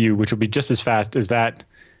CPU, which will be just as fast as that,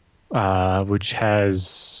 which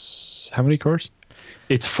has how many cores?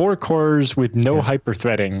 It's 4 cores with no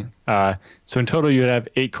hyper-threading. So in total, you'd have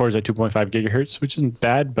 8 cores at 2.5 gigahertz, which isn't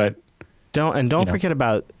bad, but... Don't forget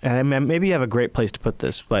about, and maybe you have a great place to put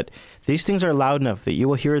this, but these things are loud enough that you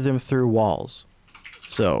will hear them through walls.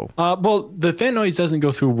 So... well, the fan noise doesn't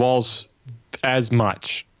go through walls as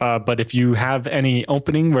much. But if you have any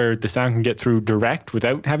opening where the sound can get through direct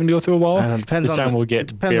without having to go through a wall, the sound will get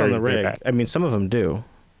depends very, on the rig. bad. I mean, some of them do.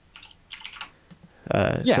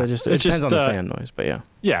 So it depends on the fan noise, but yeah.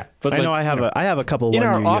 Yeah, but I know I have a couple in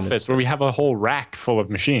our 1U office units. where we have a whole rack full of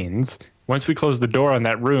machines. Once we close the door on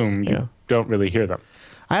that room, you don't really hear them.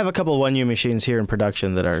 I have a couple 1U machines here in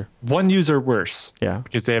production that are 1Us are worse. Yeah,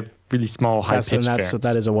 because they have really small high pitched fans.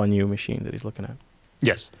 That is a 1U machine that he's looking at.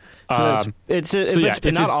 Yes. So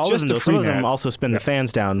but not all of them. Some of them also spin the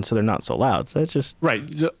fans down, so they're not so loud. So it's just right.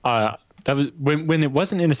 That was when it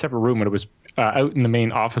wasn't in a separate room, when it was out in the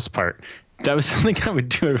main office part. that was something I would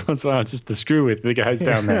do every once in a while just to screw with the guys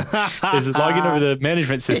down there. Is just log in over the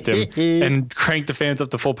management system and crank the fans up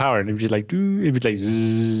to full power, and it would just like, it would like,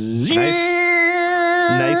 zzz,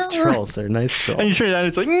 Nice troll, sir. Nice troll. and you turn it on,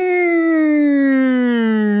 it's like.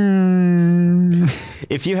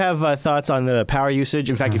 If you have thoughts on the power usage,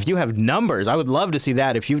 in fact, if you have numbers, I would love to see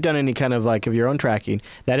that. If you've done any kind of like of your own tracking,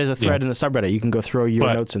 that is a thread in the subreddit. You can go throw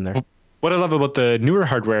your notes in there. What I love about the newer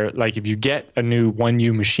hardware, like if you get a new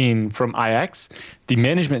 1U machine from IX, the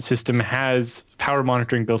management system has power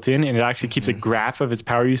monitoring built in, and it actually keeps a graph of its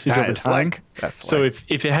power usage over time. So if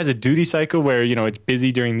it has a duty cycle where it's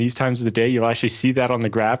busy during these times of the day, you'll actually see that on the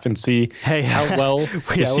graph and see how well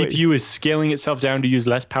the CPU is scaling itself down to use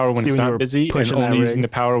less power when it's not busy and only using the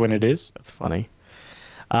power when it is. That's funny.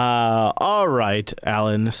 All right,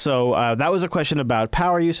 Alan. So that was a question about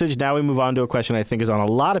power usage. Now we move on to a question I think is on a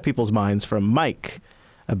lot of people's minds from Mike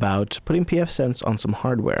about putting pfSense on some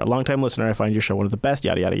hardware. A longtime listener, I find your show one of the best,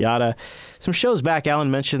 yada, yada, yada. Some shows back, Alan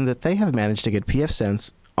mentioned that they have managed to get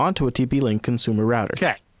pfSense onto a TP-Link consumer router.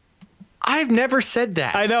 Okay. I've never said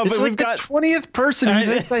that. I know, it's but like we've the got 20th person who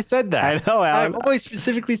thinks I said that. I know, Alan. I've always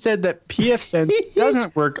specifically said that pfSense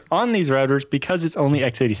doesn't work on these routers because it's only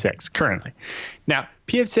x86 currently. Now,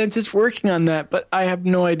 pfSense is working on that, but I have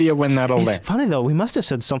no idea when that'll land. It's funny, though. We must have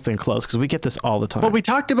said something close because we get this all the time. Well, we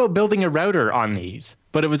talked about building a router on these,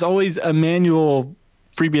 but it was always a manual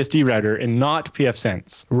FreeBSD router and not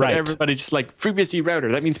pfSense. Right. But everybody just like FreeBSD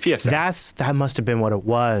router. That means pfSense. That must have been what it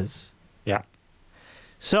was. Yeah.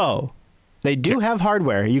 So they do have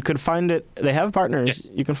hardware. You could find it. They have partners.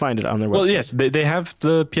 Yes. You can find it on their website. Well, yes, they have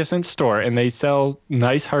the pfSense store, and they sell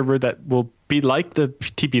nice hardware that will be like the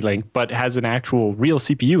TP-Link, but has an actual real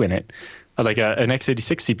CPU in it, like an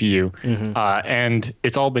x86 CPU. And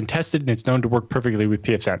it's all been tested, and it's known to work perfectly with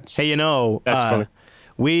pfSense. Hey, That's funny.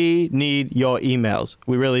 we need your emails.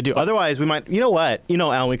 We really do. Otherwise, we might. You know what?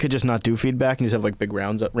 Alan, we could just not do feedback and just have like big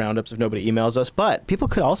roundups if nobody emails us. But people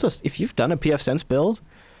could also, if you've done a pfSense build,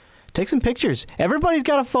 take some pictures. Everybody's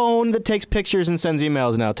got a phone that takes pictures and sends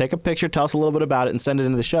emails now. Take a picture, tell us a little bit about it, and send it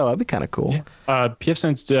into the show. That'd be kind of cool. Yeah.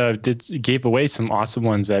 pfSense gave away some awesome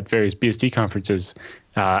ones at various BSD conferences.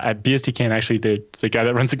 At BSDCan, actually, the guy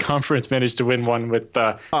that runs the conference managed to win one with,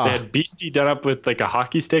 they had Beastie done up with like a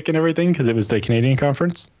hockey stick and everything because it was the Canadian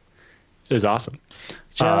conference. It was awesome.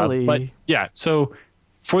 Jelly. But yeah, so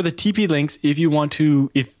for the TP-Links, if you want to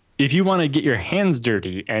get your hands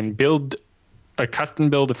dirty and build a custom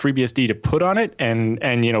build of FreeBSD to put on it and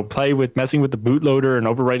play with messing with the bootloader and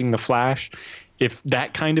overwriting the flash, if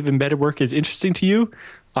that kind of embedded work is interesting to you,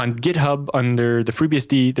 on GitHub under the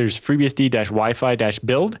FreeBSD, there's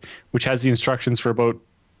FreeBSD-Wi-Fi-build, which has the instructions for about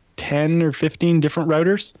 10 or 15 different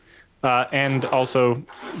routers. And also,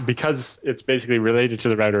 because it's basically related to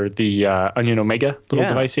the router, the Onion Omega little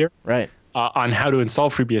device here, right? On how to install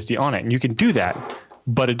FreeBSD on it. And you can do that,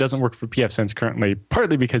 but it doesn't work for pfSense currently,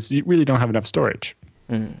 partly because you really don't have enough storage.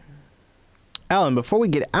 Alan, before we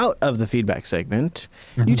get out of the feedback segment,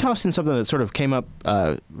 you tossed in something that sort of came up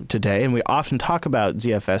today, and we often talk about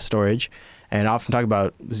ZFS storage and often talk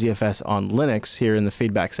about ZFS on Linux here in the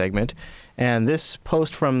feedback segment. And this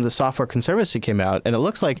post from the Software Conservancy came out, and it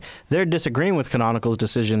looks like they're disagreeing with Canonical's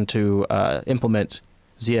decision to implement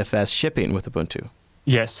ZFS shipping with Ubuntu.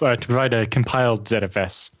 Yes, to provide a compiled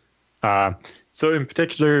ZFS. So in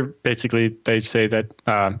particular, basically, they say that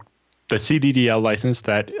the CDDL license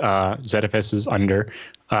that ZFS is under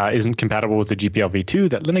isn't compatible with the GPL v2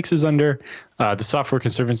 that Linux is under. The Software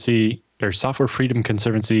Conservancy or Software Freedom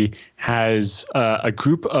Conservancy has a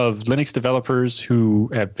group of Linux developers who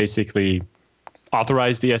have basically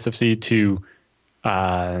authorized the SFC to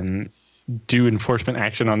do enforcement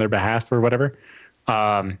action on their behalf or whatever.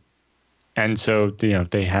 And so,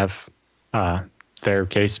 they have their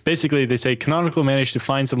case. Basically, they say Canonical managed to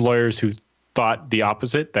find some lawyers who thought the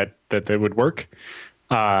opposite, that they would work.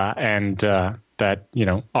 And that,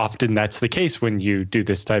 often that's the case when you do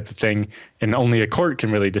this type of thing, and only a court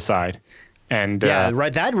can really decide. And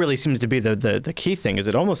right. That really seems to be the key thing. Is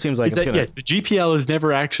it almost seems like it's going to. Yes, the GPL has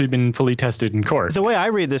never actually been fully tested in court. The way I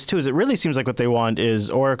read this too is it really seems like what they want is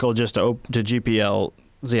Oracle just to GPL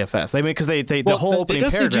ZFS. They mean because the whole opening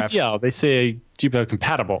paragraph. Say GPL, they say GPL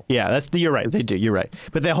compatible. Yeah, you're right. They do. You're right.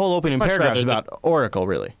 But the whole opening paragraph is about Oracle,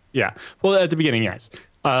 really. Yeah. Well, at the beginning, yes.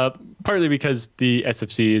 Partly because the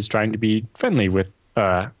SFC is trying to be friendly with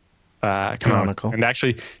Canonical. And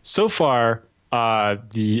actually, so far,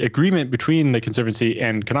 the agreement between the Conservancy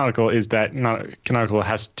and Canonical is that Canonical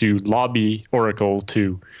has to lobby Oracle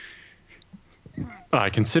to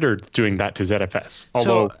consider doing that to ZFS.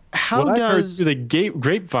 Although, so how what does I've heard through the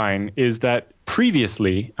grapevine is that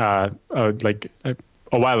previously, like a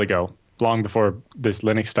while ago, long before this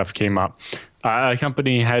Linux stuff came up, a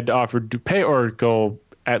company had offered to pay Oracle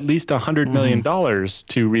at least $100 million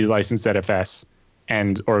to relicense ZFS,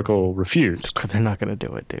 and Oracle refused. They're not going to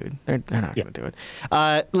do it, dude. They're not going to do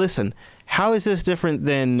it. Listen, how is this different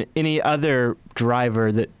than any other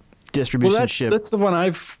driver that distribution ship? That's the one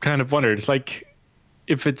I've kind of wondered. It's like,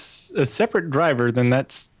 if it's a separate driver, then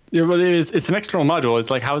that's, it's an external module. It's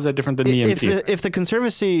like, how is that different than EMT? If the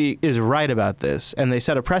Conservancy is right about this and they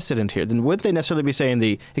set a precedent here, then wouldn't they necessarily be saying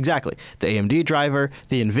the AMD driver,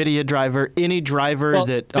 the NVIDIA driver, any driver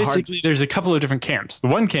that... Basically, there's a couple of different camps. The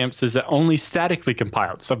one camp says that only statically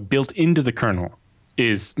compiled, stuff built into the kernel,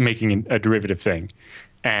 is making a derivative thing.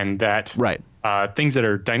 And that things that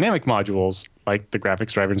are dynamic modules, like the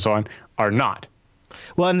graphics driver and so on, are not.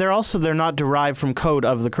 Well, and they're not derived from code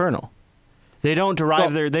of the kernel. They don't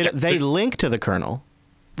derive they link to the kernel.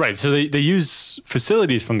 Right. So they use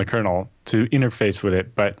facilities from the kernel to interface with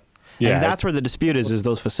it, but and that's where the dispute is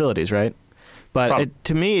those facilities, right? But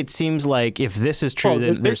to me, it seems like if this is true,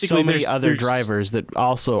 then there's so many other drivers that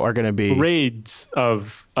also are going to be grades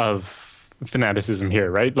of fanaticism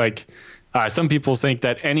here, right? Like some people think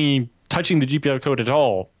that any touching the GPL code at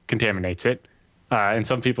all contaminates it. And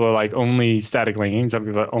some people are like only static linking, some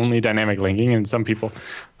people are only dynamic linking, and some people,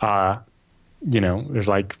 they're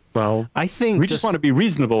like, well, I think we just want to be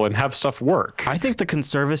reasonable and have stuff work. I think the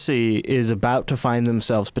Conservancy is about to find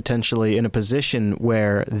themselves potentially in a position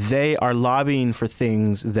where they are lobbying for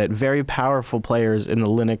things that very powerful players in the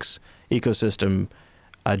Linux ecosystem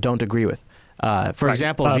don't agree with. For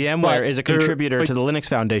example, VMware is a contributor to the Linux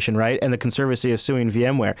Foundation, right? And the Conservancy is suing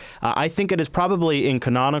VMware. I think it is probably in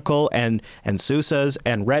Canonical and SUSE's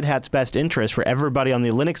and Red Hat's best interest for everybody on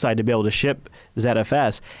the Linux side to be able to ship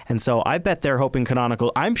ZFS. And so I bet they're hoping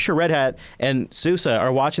Canonical. I'm sure Red Hat and SUSE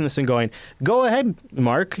are watching this and going, go ahead,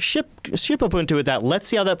 Mark, ship Ubuntu with that. Let's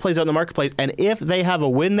see how that plays out in the marketplace. And if they have a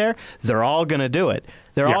win there, they're all going to do it.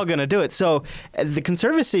 They're all going to do it. So the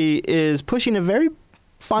Conservancy is pushing a very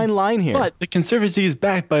fine line here. But the Conservancy is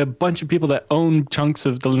backed by a bunch of people that own chunks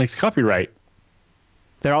of the Linux copyright.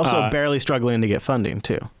 They're also barely struggling to get funding,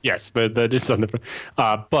 too. Yes, that is something.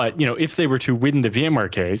 But, if they were to win the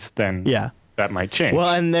VMware case, then that might change.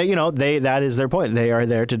 Well, and that is their point. They are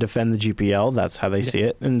there to defend the GPL. That's how they see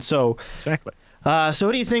it. And so... Exactly. So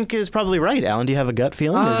who do you think is probably right, Alan? Do you have a gut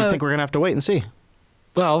feeling, or do you think we're going to have to wait and see?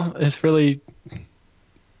 Well, it's really...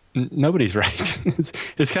 Nobody's right.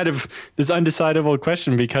 It's kind of this undecidable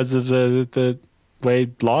question because of the way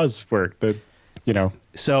laws work.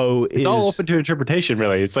 So it's all open to interpretation.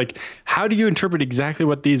 Really, it's like, how do you interpret exactly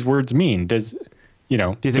what these words mean? Does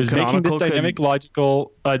making this dynamic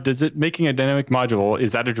logical? Does it making a dynamic module,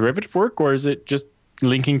 is that a derivative work, or is it just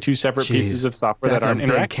linking two separate pieces of software that aren't interacting?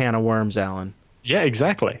 That's a big can of worms, Alan. Yeah,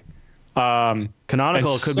 exactly.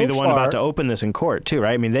 Canonical could be the one about to open this in court too,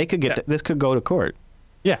 right? I mean, they could get this could go to court.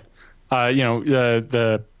 Yeah.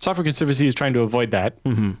 The Software Conservancy is trying to avoid that,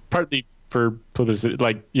 partly for publicity.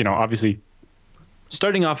 Obviously,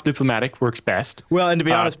 starting off diplomatic works best. Well, and to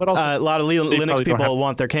be honest, but also, a lot of Linux people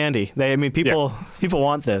want their candy. People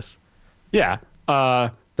want this. Yeah.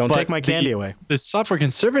 Don't take my candy away. The Software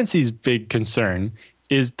Conservancy's big concern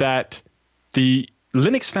is that the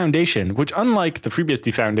Linux Foundation, which unlike the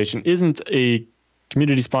FreeBSD Foundation, isn't a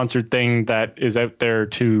community-sponsored thing that is out there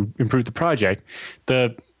to improve the project.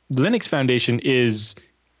 The Linux Foundation is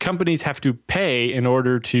companies have to pay in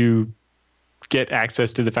order to get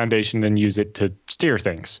access to the foundation and use it to steer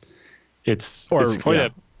things.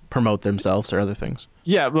 Promote themselves or other things.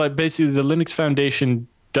 Yeah, but basically the Linux Foundation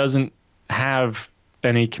doesn't have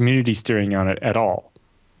any community steering on it at all.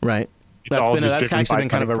 Right. That's actually been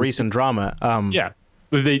kind of a recent drama. Yeah.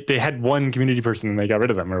 They had one community person and they got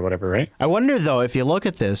rid of them or whatever, right? I wonder though, if you look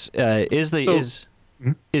at this, is the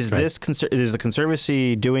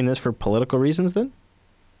Conservancy doing this for political reasons then?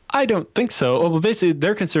 I don't think so. Well, basically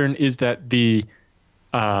their concern is that the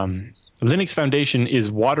Linux Foundation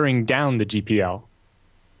is watering down the GPL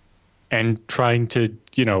and trying to,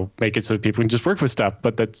 make it so people can just work with stuff.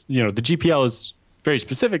 But that's, the GPL is very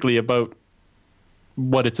specifically about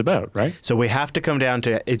what it's about, right? So we have to come down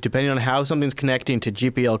to it, depending on how something's connecting to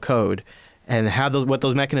GPL code and what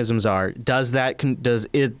those mechanisms are. Is that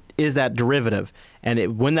derivative?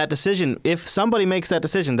 And when that decision, if somebody makes that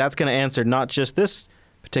decision, that's going to answer not just this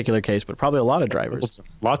particular case, but probably a lot of drivers.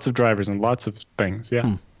 Lots of drivers and lots of things.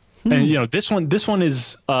 Yeah. And this one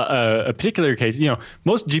is a particular case.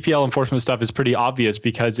 Most GPL enforcement stuff is pretty obvious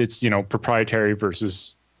because it's proprietary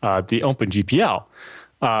versus the open GPL.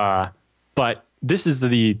 But this is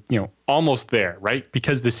the almost there, right?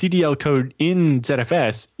 Because the CDL code in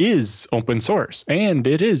ZFS is open source and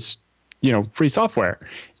it is free software.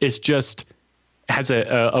 It's just has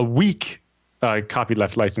a weak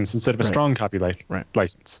copyleft license instead of a strong copyleft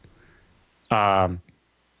license. And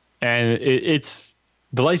it's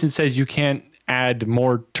the license says you can't add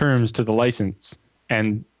more terms to the license.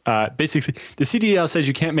 And basically, the CDL says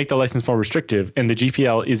you can't make the license more restrictive, and the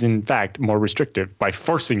GPL is in fact more restrictive by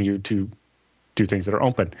forcing you to do things that are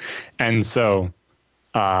open. And so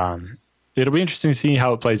it'll be interesting to see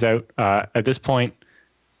how it plays out. At this point,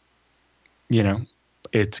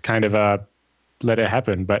 it's kind of a let it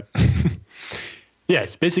happen. But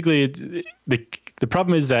yes, basically the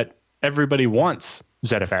problem is that everybody wants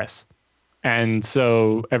ZFS. And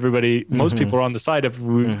so most people are on the side of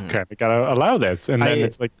we kind of got to allow this. And then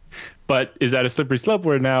it's like, but is that a slippery slope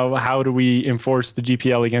where now how do we enforce the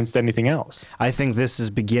GPL against anything else? I think this is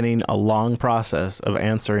beginning a long process of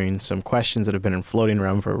answering some questions that have been floating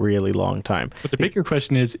around for a really long time. But the bigger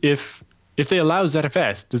question is if they allow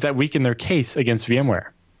ZFS, does that weaken their case against VMware?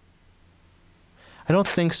 I don't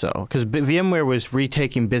think so, because VMware was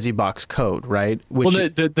retaking BusyBox code, right? Well,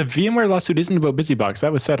 the VMware lawsuit isn't about BusyBox.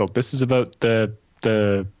 That was settled. This is about the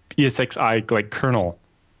ESXi kernel.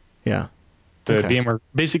 Yeah. VMware,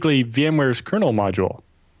 basically VMware's kernel module.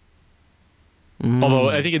 Although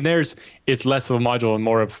I think in theirs, it's less of a module and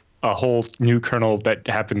more of a whole new kernel that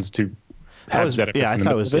happens to have ZFS. Yeah, I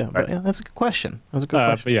thought it was. Yeah, that's a good question. That's a good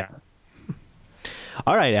question. But yeah.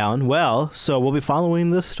 All right, Alan. Well, so we'll be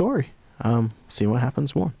following this story. See what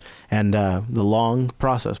happens more. And the long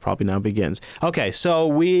process probably now begins. Okay, so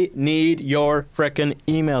we need your frickin'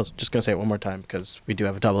 emails. Just going to say it one more time because we do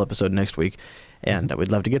have a double episode next week. And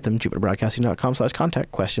we'd love to get them.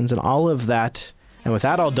 JupiterBroadcasting.com/contact questions and all of that. And with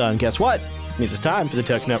that all done, guess what? It means it's time for the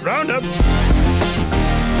TechSNAP Roundup.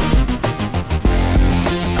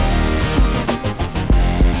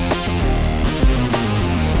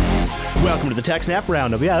 Welcome to the TechSNAP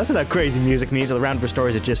Roundup. Yeah, that's what that crazy music means. The roundup of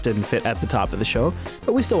stories that just didn't fit at the top of the show.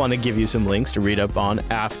 But we still want to give you some links to read up on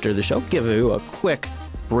after the show. Give you a quick,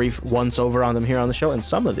 brief once-over on them here on the show. And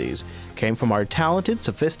some of these came from our talented,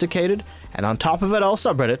 sophisticated, and on top of it all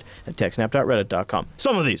subreddit at techsnap.reddit.com.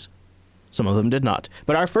 Some of these. Some of them did not.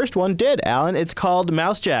 But our first one did, Alan. It's called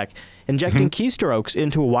Mousejack, injecting keystrokes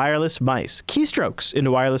into wireless mice. Keystrokes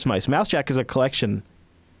into wireless mice. Mousejack is a collection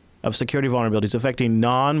of security vulnerabilities affecting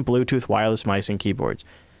non-Bluetooth wireless mice and keyboards.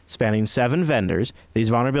 Spanning 7 vendors,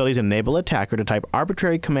 these vulnerabilities enable an attacker to type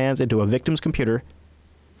arbitrary commands into a victim's computer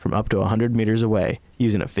from up to 100 meters away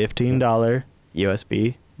using a $15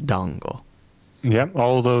 USB dongle. Yep,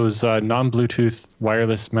 all those non-Bluetooth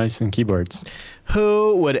wireless mice and keyboards.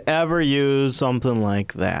 Who would ever use something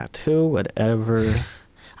like that? Who would ever?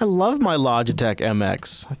 I love my Logitech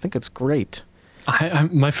MX. I think it's great.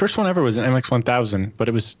 My first one ever was an MX 1000, but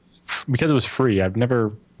it was because it was free. I've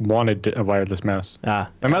never wanted a wireless mouse. My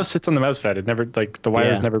mouse sits on the mouse pad. It never the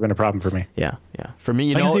wire's never been a problem for me. Yeah. For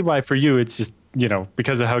me, I can see why for you it's just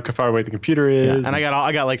because of how far away the computer is. Yeah. And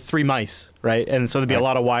I got like 3 mice, right? And so there'd be a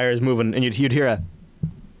lot of wires moving, and you'd hear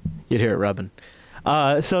it rubbing.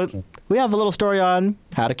 So we have a little story on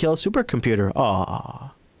how to kill a supercomputer.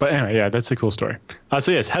 Aww. But anyway, yeah, that's a cool story.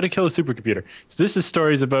 So yes, how to kill a supercomputer. So this is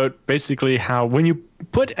stories about basically how when you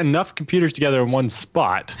put enough computers together in one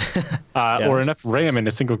spot, or enough RAM in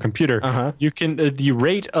a single computer, you can the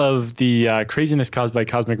rate of the craziness caused by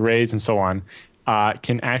cosmic rays and so on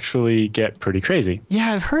can actually get pretty crazy.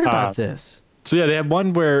 Yeah, I've heard about this. So yeah, they had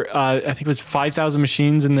one where I think it was 5,000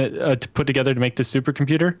 machines to put together to make this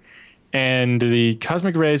supercomputer. And the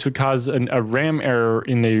cosmic rays would cause a RAM error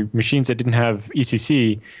in the machines that didn't have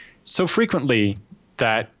ECC so frequently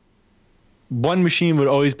that one machine would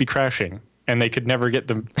always be crashing, and they could never get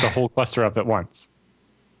the whole cluster up at once.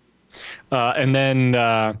 And then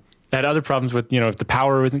they had other problems with, if the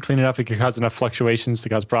power wasn't clean enough, it could cause enough fluctuations to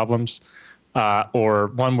cause problems. Or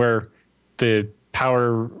one where the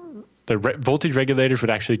voltage regulators would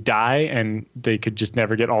actually die, and they could just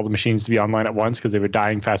never get all the machines to be online at once because they were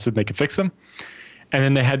dying faster than they could fix them. And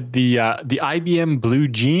then they had the IBM Blue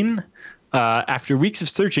Gene. After weeks of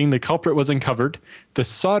searching, the culprit was uncovered. The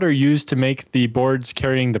solder used to make the boards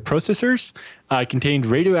carrying the processors contained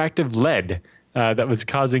radioactive lead that was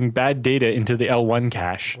causing bad data into the L1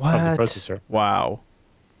 cache of the processor. Wow.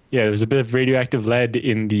 Yeah, there was a bit of radioactive lead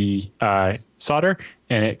in the solder,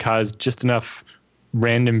 and it caused just enough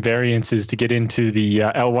random variances to get into the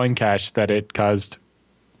L1 cache that it caused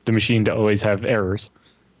the machine to always have errors.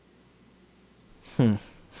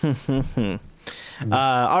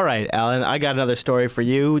 All right, Alan, I got another story for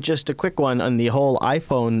you. Just a quick one on the whole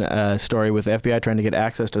iPhone story with the FBI trying to get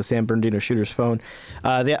access to the San Bernardino shooter's phone.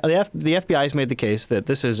 The FBI has made the case that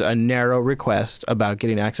this is a narrow request about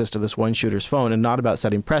getting access to this one shooter's phone and not about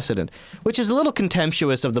setting precedent, which is a little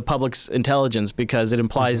contemptuous of the public's intelligence because it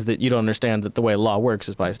implies that you don't understand that the way law works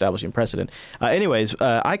is by establishing precedent. Anyways,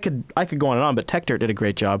 I could go on and on, but TechDirt did a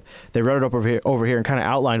great job. They wrote it up over here and kind of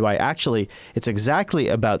outlined why actually it's exactly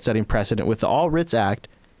about setting precedent with the All Writs Act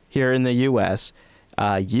here in the U.S.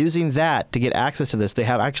 Using that to get access to this, they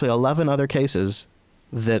have actually 11 other cases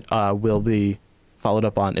that will be followed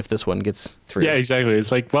up on if this one gets through. Yeah, exactly.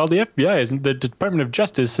 It's like, well, the FBI isn't. The Department of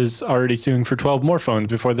Justice is already suing for 12 more phones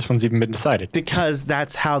before this one's even been decided. Because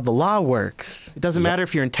that's how the law works. It doesn't matter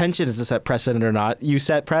if your intention is to set precedent or not. You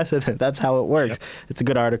set precedent. That's how it works. Yep. It's a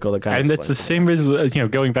good article that kind of. And that's the same reason,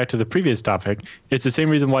 going back to the previous topic. It's the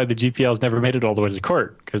same reason why the GPL's never made it all the way to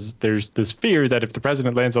court, because there's this fear that if the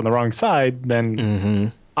president lands on the wrong side,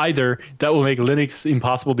 then either that will make Linux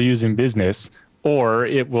impossible to use in business, or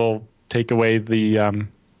it will take away the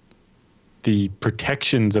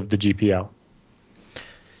protections of the GPL.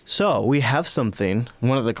 So we have something,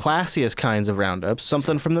 one of the classiest kinds of roundups,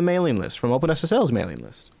 something from the mailing list, from OpenSSL's mailing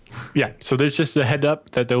list. Yeah, so there's just a head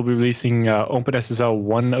up that they'll be releasing OpenSSL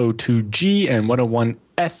 102G and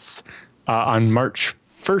 101S on March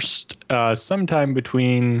 1st, sometime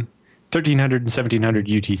between 1300 and 1700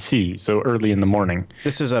 UTC, so early in the morning.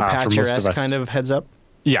 This is a patch your S kind of heads up?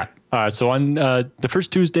 Yeah. So on the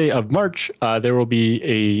first Tuesday of March, there will be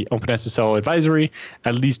a OpenSSL advisory.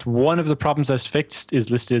 At least one of the problems that's fixed is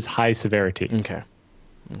listed as high severity. Okay.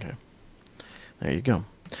 There you go.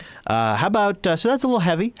 How about, so that's a little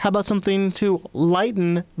heavy. How about something to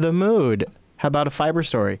lighten the mood? How about a fiber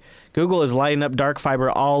story? Google is lighting up dark fiber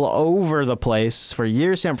all over the place. For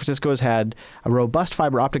years, San Francisco has had a robust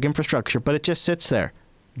fiber optic infrastructure, but it just sits there.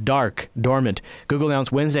 Dark, dormant. Google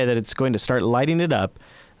announced Wednesday that it's going to start lighting it up.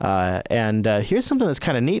 And here's something that's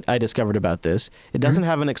kind of neat I discovered about this. It doesn't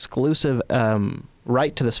have an exclusive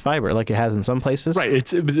right to this fiber like it has in some places. Right.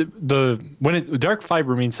 It's dark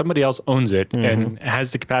fiber means somebody else owns it and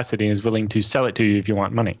has the capacity and is willing to sell it to you if you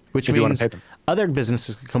want money. Which means other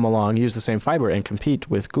businesses could come along, use the same fiber, and compete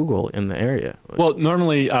with Google in the area. Well,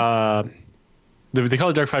 normally they call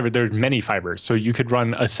it dark fiber. There's many fibers, so you could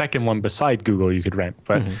run a second one beside Google. You could rent,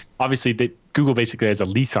 but obviously Google basically has a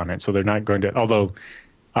lease on it, so they're not going to. Although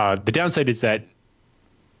the downside is that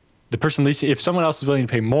the person leasing, if someone else is willing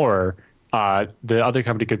to pay more, the other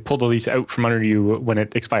company could pull the lease out from under you when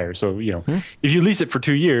it expires. So if you lease it for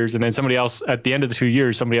 2 years and then somebody else at the end of the 2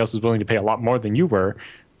 years, somebody else is willing to pay a lot more than you were,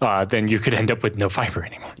 then you could end up with no fiber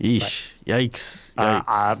anymore. Yeesh! But,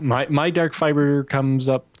 yikes! My dark fiber comes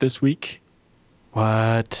up this week.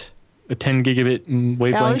 What? A 10 gigabit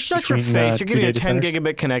wavelength. Alan, shut your face! You're getting a 10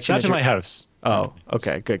 gigabit connection. Not to my house. Oh,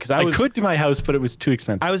 okay, good. Because I could to my house, but it was too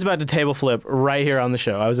expensive. I was about to table flip right here on the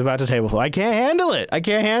show. I can't handle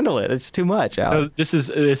it. It's too much, Alan. No, this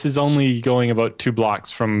is only going about 2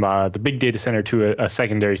 blocks from the big data center to a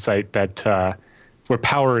secondary site that where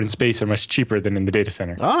power and space are much cheaper than in the data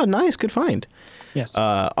center. Oh, nice. Good find. Yes.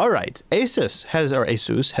 All right. ASUS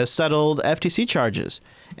has settled FTC charges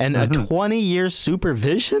and a 20-year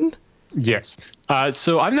supervision. Yes.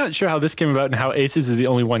 So I'm not sure how this came about and how ASUS is the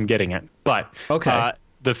only one getting it. But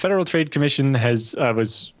the Federal Trade Commission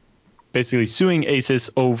was basically suing ASUS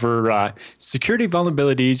over security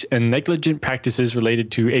vulnerabilities and negligent practices related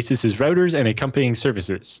to ASUS's routers and accompanying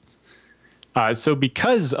services. So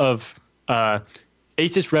because of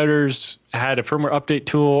ASUS routers had a firmware update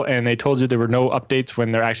tool, and they told you there were no updates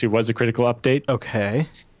when there actually was a critical update. Okay.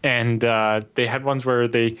 And they had ones where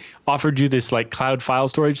they offered you this like cloud file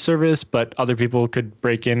storage service, but other people could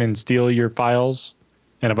break in and steal your files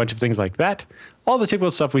and a bunch of things like that. All the typical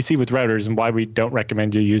stuff we see with routers and why we don't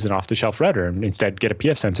recommend you use an off-the-shelf router and instead get a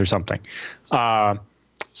pfSense or something.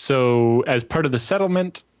 So as part of the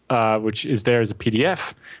settlement, which is there as a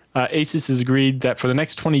PDF, ASUS has agreed that for the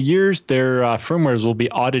next 20 years, their firmwares will be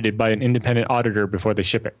audited by an independent auditor before they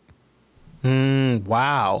ship it.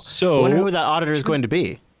 Wow. So I wonder who that auditor is going to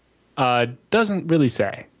be. Doesn't really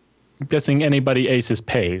say. I'm guessing anybody ASUS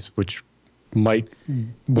pays, which might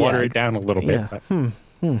water it down a little bit.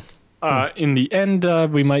 But, in the end,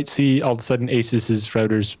 we might see all of a sudden ASUS's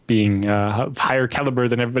routers being of higher caliber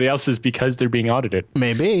than everybody else's because they're being audited.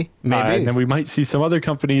 Maybe. And then we might see some other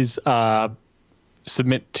companies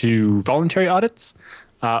submit to voluntary audits,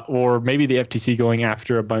 or maybe the FTC going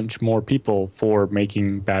after a bunch more people for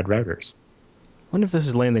making bad routers. I wonder if this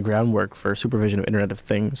is laying the groundwork for supervision of Internet of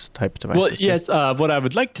Things type devices. Well, yes. What I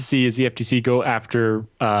would like to see is the FTC go after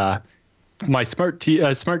my smart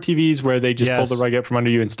TVs where they just pull the rug out from under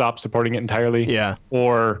you and stop supporting it entirely. Yeah.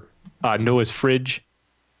 Or Noah's fridge.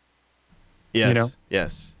 Yes. You know?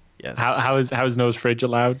 Yes. Yes. How is Noah's fridge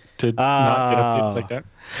allowed to not get updated like that?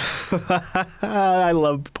 I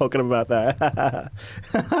love poking about that.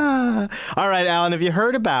 All right, Alan, have you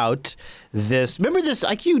heard about this? Remember this,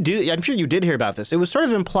 like you do, I'm sure you did hear about this. It was sort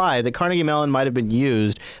of implied that Carnegie Mellon might have been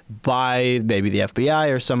used by maybe the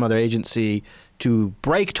FBI or some other agency to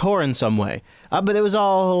break Tor in some way. But it was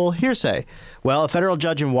all hearsay. Well, a federal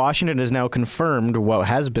judge in Washington has now confirmed what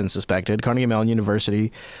has been suspected. Carnegie Mellon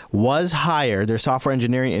University was hired, their software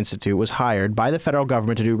engineering institute was hired by the federal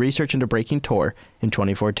government to do research into breaking Tor in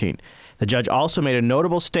 2014. The judge also made a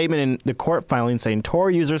notable statement in the court filing saying Tor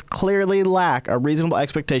users clearly lack a reasonable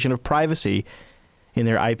expectation of privacy in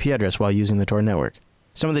their IP address while using the Tor network.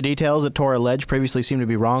 Some of the details that Tor alleged previously seem to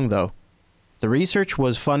be wrong, though. The research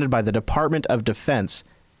was funded by the Department of Defense,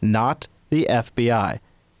 not the FBI.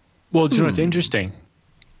 Well, do you know what's interesting?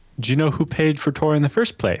 Do you know who paid for Tor in the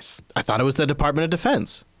first place? I thought it was the Department of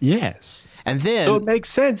Defense. Yes. And then... So it makes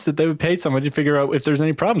sense that they would pay someone to figure out if there's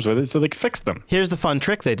any problems with it so they can fix them. Here's the fun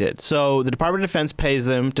trick they did. So the Department of Defense pays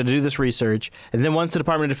them to do this research, and then once the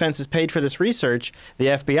Department of Defense is paid for this research, the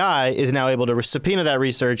FBI is now able to subpoena that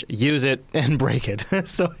research, use it, and break it.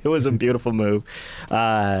 So it was a beautiful move.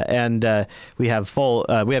 And we have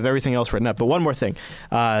everything else written up. But one more thing.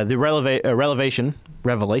 The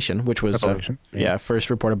Revelation, which was first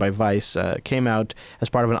reported by Vice, came out as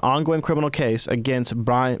part of an ongoing criminal case against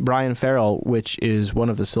Brian Farrell, which is one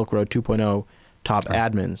of the Silk Road 2.0 top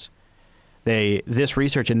admins. This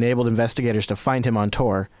research enabled investigators to find him on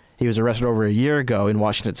Tor. He was arrested over a year ago in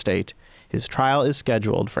Washington State. His trial is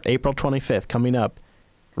scheduled for April 25th, coming up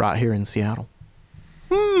right here in Seattle.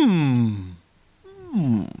 All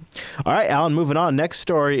right, Alan, moving on. Next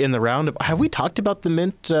story in the roundup. Have we talked about the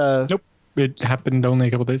Mint? Nope. It happened only a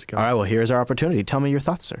couple days ago. All right, well, here's our opportunity. Tell me your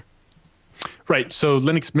thoughts, sir. Right. So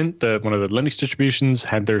Linux Mint, one of the Linux distributions,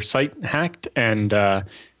 had their site hacked, and the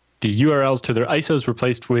URLs to their ISOs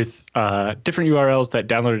replaced with different URLs that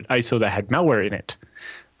downloaded ISO that had malware in it.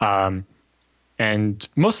 And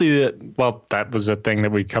mostly, that was a thing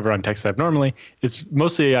that we cover on TechSNAP normally. It's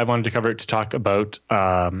mostly I wanted to cover it to talk about,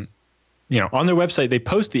 on their website, they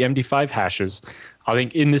post the MD5 hashes. I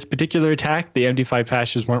think in this particular attack, the MD5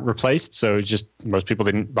 hashes weren't replaced, so it's just most people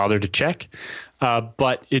didn't bother to check.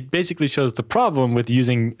 But it basically shows the problem with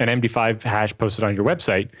using an MD5 hash posted on your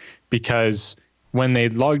website, because when they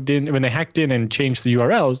hacked in and changed the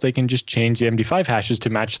URLs, they can just change the MD5 hashes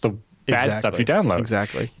to match the bad stuff you download.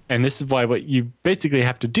 Exactly. And this is why what you basically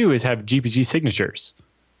have to do is have GPG signatures,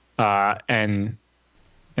 and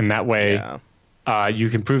that way. Yeah. You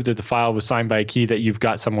can prove that the file was signed by a key that you've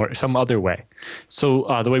got some other way.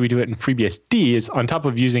 So the way we do it in FreeBSD is on top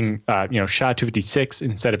of using SHA-256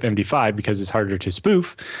 instead of MD5 because it's harder to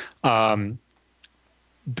spoof. As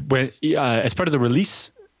part of the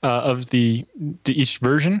release of each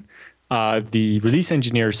version, the release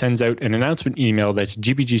engineer sends out an announcement email that's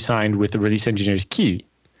GPG signed with the release engineer's key.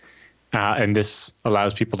 And this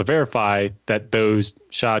allows people to verify that those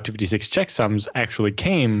SHA-256 checksums actually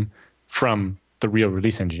came from the real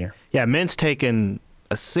release engineer. Yeah, Mint's taken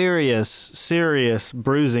a serious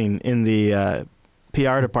bruising in the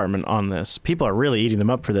PR department on this. People are really eating them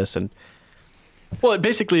up for this. And well,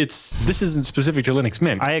 basically, this isn't specific to Linux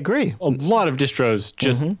Mint. I agree. A lot of distros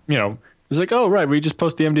just, it's like, oh, right, we just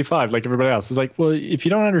post the MD5 like everybody else. It's like, well, if you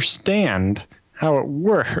don't understand how it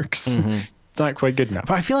works, it's not quite good enough.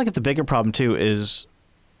 But I feel like the bigger problem, too, is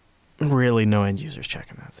really no end users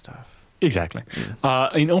checking that stuff. Exactly.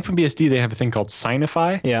 In OpenBSD, they have a thing called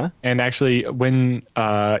Signify. Yeah. And actually, when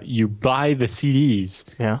you buy the CDs,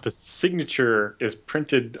 the signature is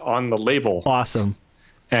printed on the label. Awesome.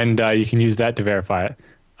 And you can use that to verify it.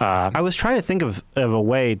 I was trying to think of a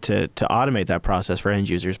way to automate that process for end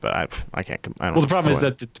users, but I can't. Well, the problem is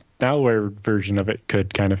that the malware version of it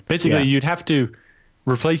could kind of... Basically, you'd have to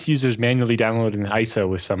replace users manually downloading ISO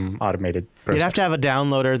with some automated process. You'd have to have a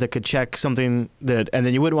downloader that could check something and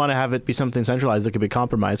then you wouldn't want to have it be something centralized that could be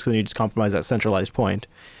compromised, because then you just compromise that centralized point.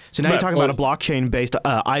 So now you're talking about a blockchain-based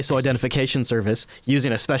ISO identification service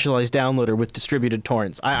using a specialized downloader with distributed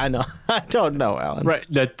torrents. I know. I don't know, Alan. Right.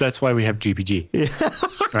 That's why we have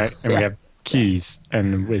GPG. Right? And we have keys.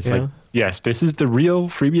 And it's like, yes, this is the real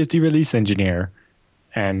FreeBSD release engineer.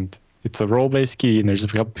 And it's a role-based key, and there's a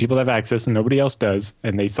couple people that have access and nobody else does,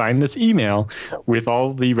 and they sign this email with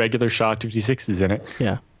all the regular SHA-256s in it.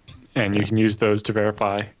 Yeah. And you can use those to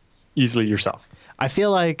verify easily yourself. I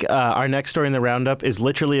feel like our next story in the roundup is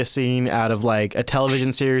literally a scene out of like a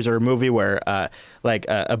television series or a movie where like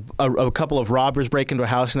a couple of robbers break into a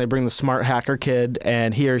house and they bring the smart hacker kid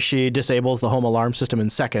and he or she disables the home alarm system in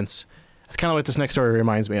seconds. That's kind of what this next story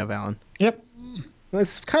reminds me of, Alan. Yep.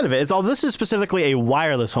 That's kind of it. This is specifically a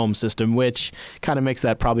wireless home system, which kind of makes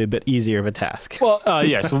that probably a bit easier of a task. Well,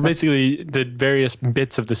 yeah. So basically, the various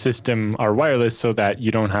bits of the system are wireless, so that you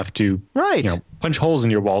don't have to, punch holes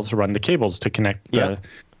in your walls to run the cables to connect the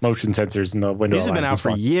motion sensors and the window. These have been out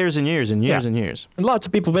for years and years and years and years. And lots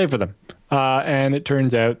of people pay for them. And it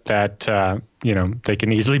turns out that they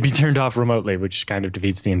can easily be turned off remotely, which kind of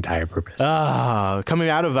defeats the entire purpose. Coming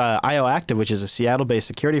out of IO Active, which is a Seattle-based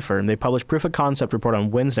security firm, they published proof of concept report on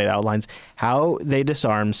Wednesday that outlines how they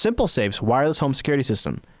disarm SimpliSafe's wireless home security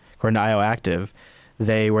system. According to IO Active,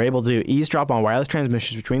 they were able to eavesdrop on wireless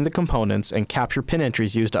transmissions between the components and capture PIN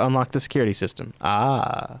entries used to unlock the security system.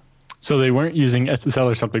 So they weren't using SSL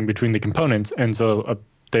or something between the components, and so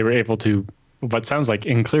they were able to, what sounds like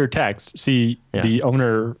in clear text, see the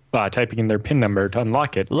owner typing in their PIN number to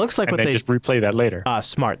unlock it. Looks like and what they just replay that later.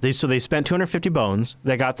 Smart. So they spent 250 bones.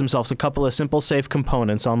 They got themselves a couple of SimpliSafe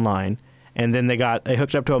components online, and then they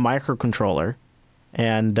hooked up to a microcontroller,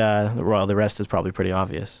 and the rest is probably pretty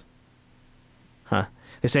obvious. Huh.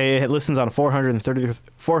 They say it listens on a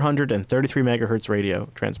 433 megahertz radio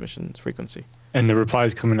transmissions frequency. And the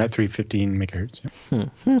replies come in at 315 megahertz.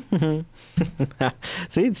 Yeah.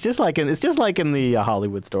 See, it's just like in the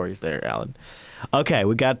Hollywood stories there, Alan. Okay,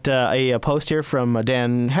 we got a post here from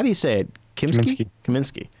Dan. How do you say it?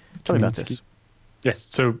 Kaminsky. Tell me about this. Yes.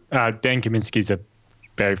 So Dan Kaminsky's a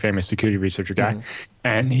very famous security researcher guy,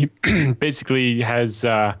 and he basically has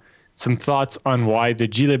some thoughts on why the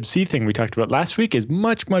glibc thing we talked about last week is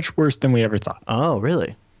much, much worse than we ever thought. Oh,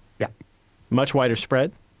 really? Yeah. Much wider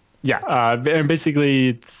spread? Yeah. And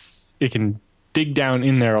basically, it can dig down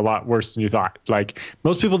in there a lot worse than you thought. Like,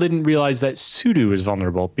 most people didn't realize that sudo is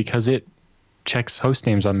vulnerable because it checks host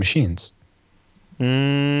names on machines. So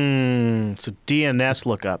DNS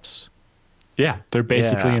lookups. Yeah. They're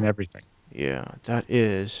basically in everything. Yeah, that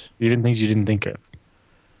is. Even things you didn't think of.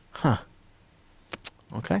 Huh.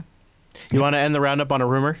 Okay. You want to end the roundup on a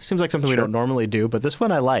rumor? Seems like something we don't normally do, but this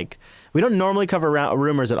one I like. We don't normally cover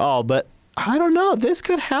rumors at all, but I don't know. This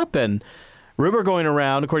could happen. Rumor going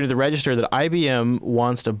around, according to the Register, that IBM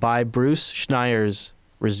wants to buy Bruce Schneier's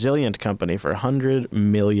Resilient company for $100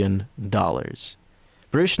 million. Bruce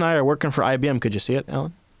Schneier working for IBM. Could you see it,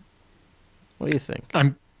 Alan? What do you think?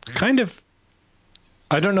 I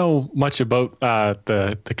don't know much about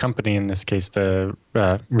the company in this case, the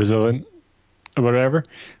Resilient or whatever,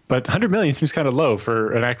 but 100 million seems kind of low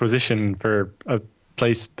for an acquisition for a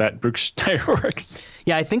place that Bruce Schneier works.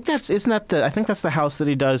 Yeah, I think that's the house that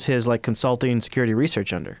he does his like consulting security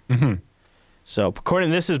research under. Mm-hmm. So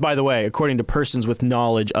this is, by the way, according to persons with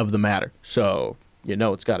knowledge of the matter. So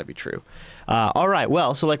it's got to be true. All right.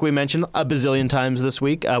 Well, so like we mentioned a bazillion times this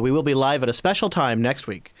week, we will be live at a special time next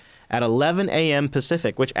week at 11 a.m.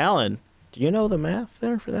 Pacific. Which, Alan, do you know the math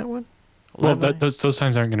there for that one? Well, those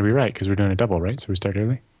times aren't going to be right because we're doing a double, right? So we start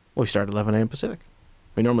early? Well, we start at 11 a.m. Pacific.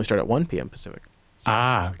 We normally start at 1 p.m. Pacific.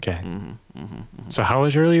 Ah, okay. So how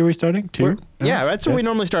much early are we starting? 2? Yeah, that's what we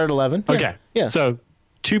normally start at 11. Okay. Yeah. So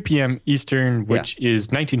 2 p.m. Eastern, which is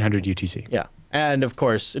 1900 UTC. Yeah. And, of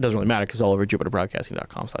course, it doesn't really matter because it's all over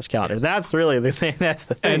jupiterbroadcasting.com/calendar. Yes. That's really the thing. That's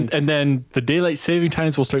the thing. And then the daylight saving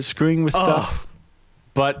times will start screwing with stuff.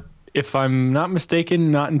 But if I'm not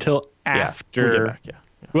mistaken, not until after. We'll get back,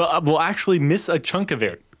 Well, we'll actually miss a chunk of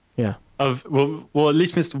it. Yeah. We'll at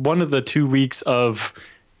least miss one of the 2 weeks of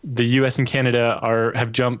the U.S. and Canada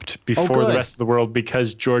have jumped before the rest of the world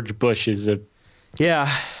because George Bush is a...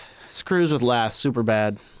 Yeah. Screws with last. Super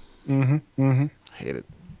bad. Hate it.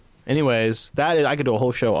 Anyways, I could do a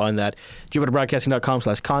whole show on that.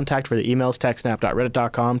 jupiterbroadcasting.com/contact for the emails,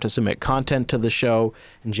 techsnap.reddit.com to submit content to the show,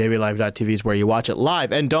 and jblive.tv is where you watch it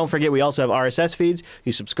live. And don't forget, we also have RSS feeds.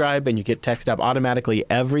 You subscribe, and you get TechSnap automatically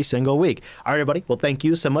every single week. All right, everybody. Well, thank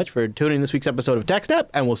you so much for tuning in this week's episode of TechSnap,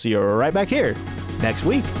 and we'll see you right back here next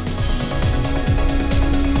week.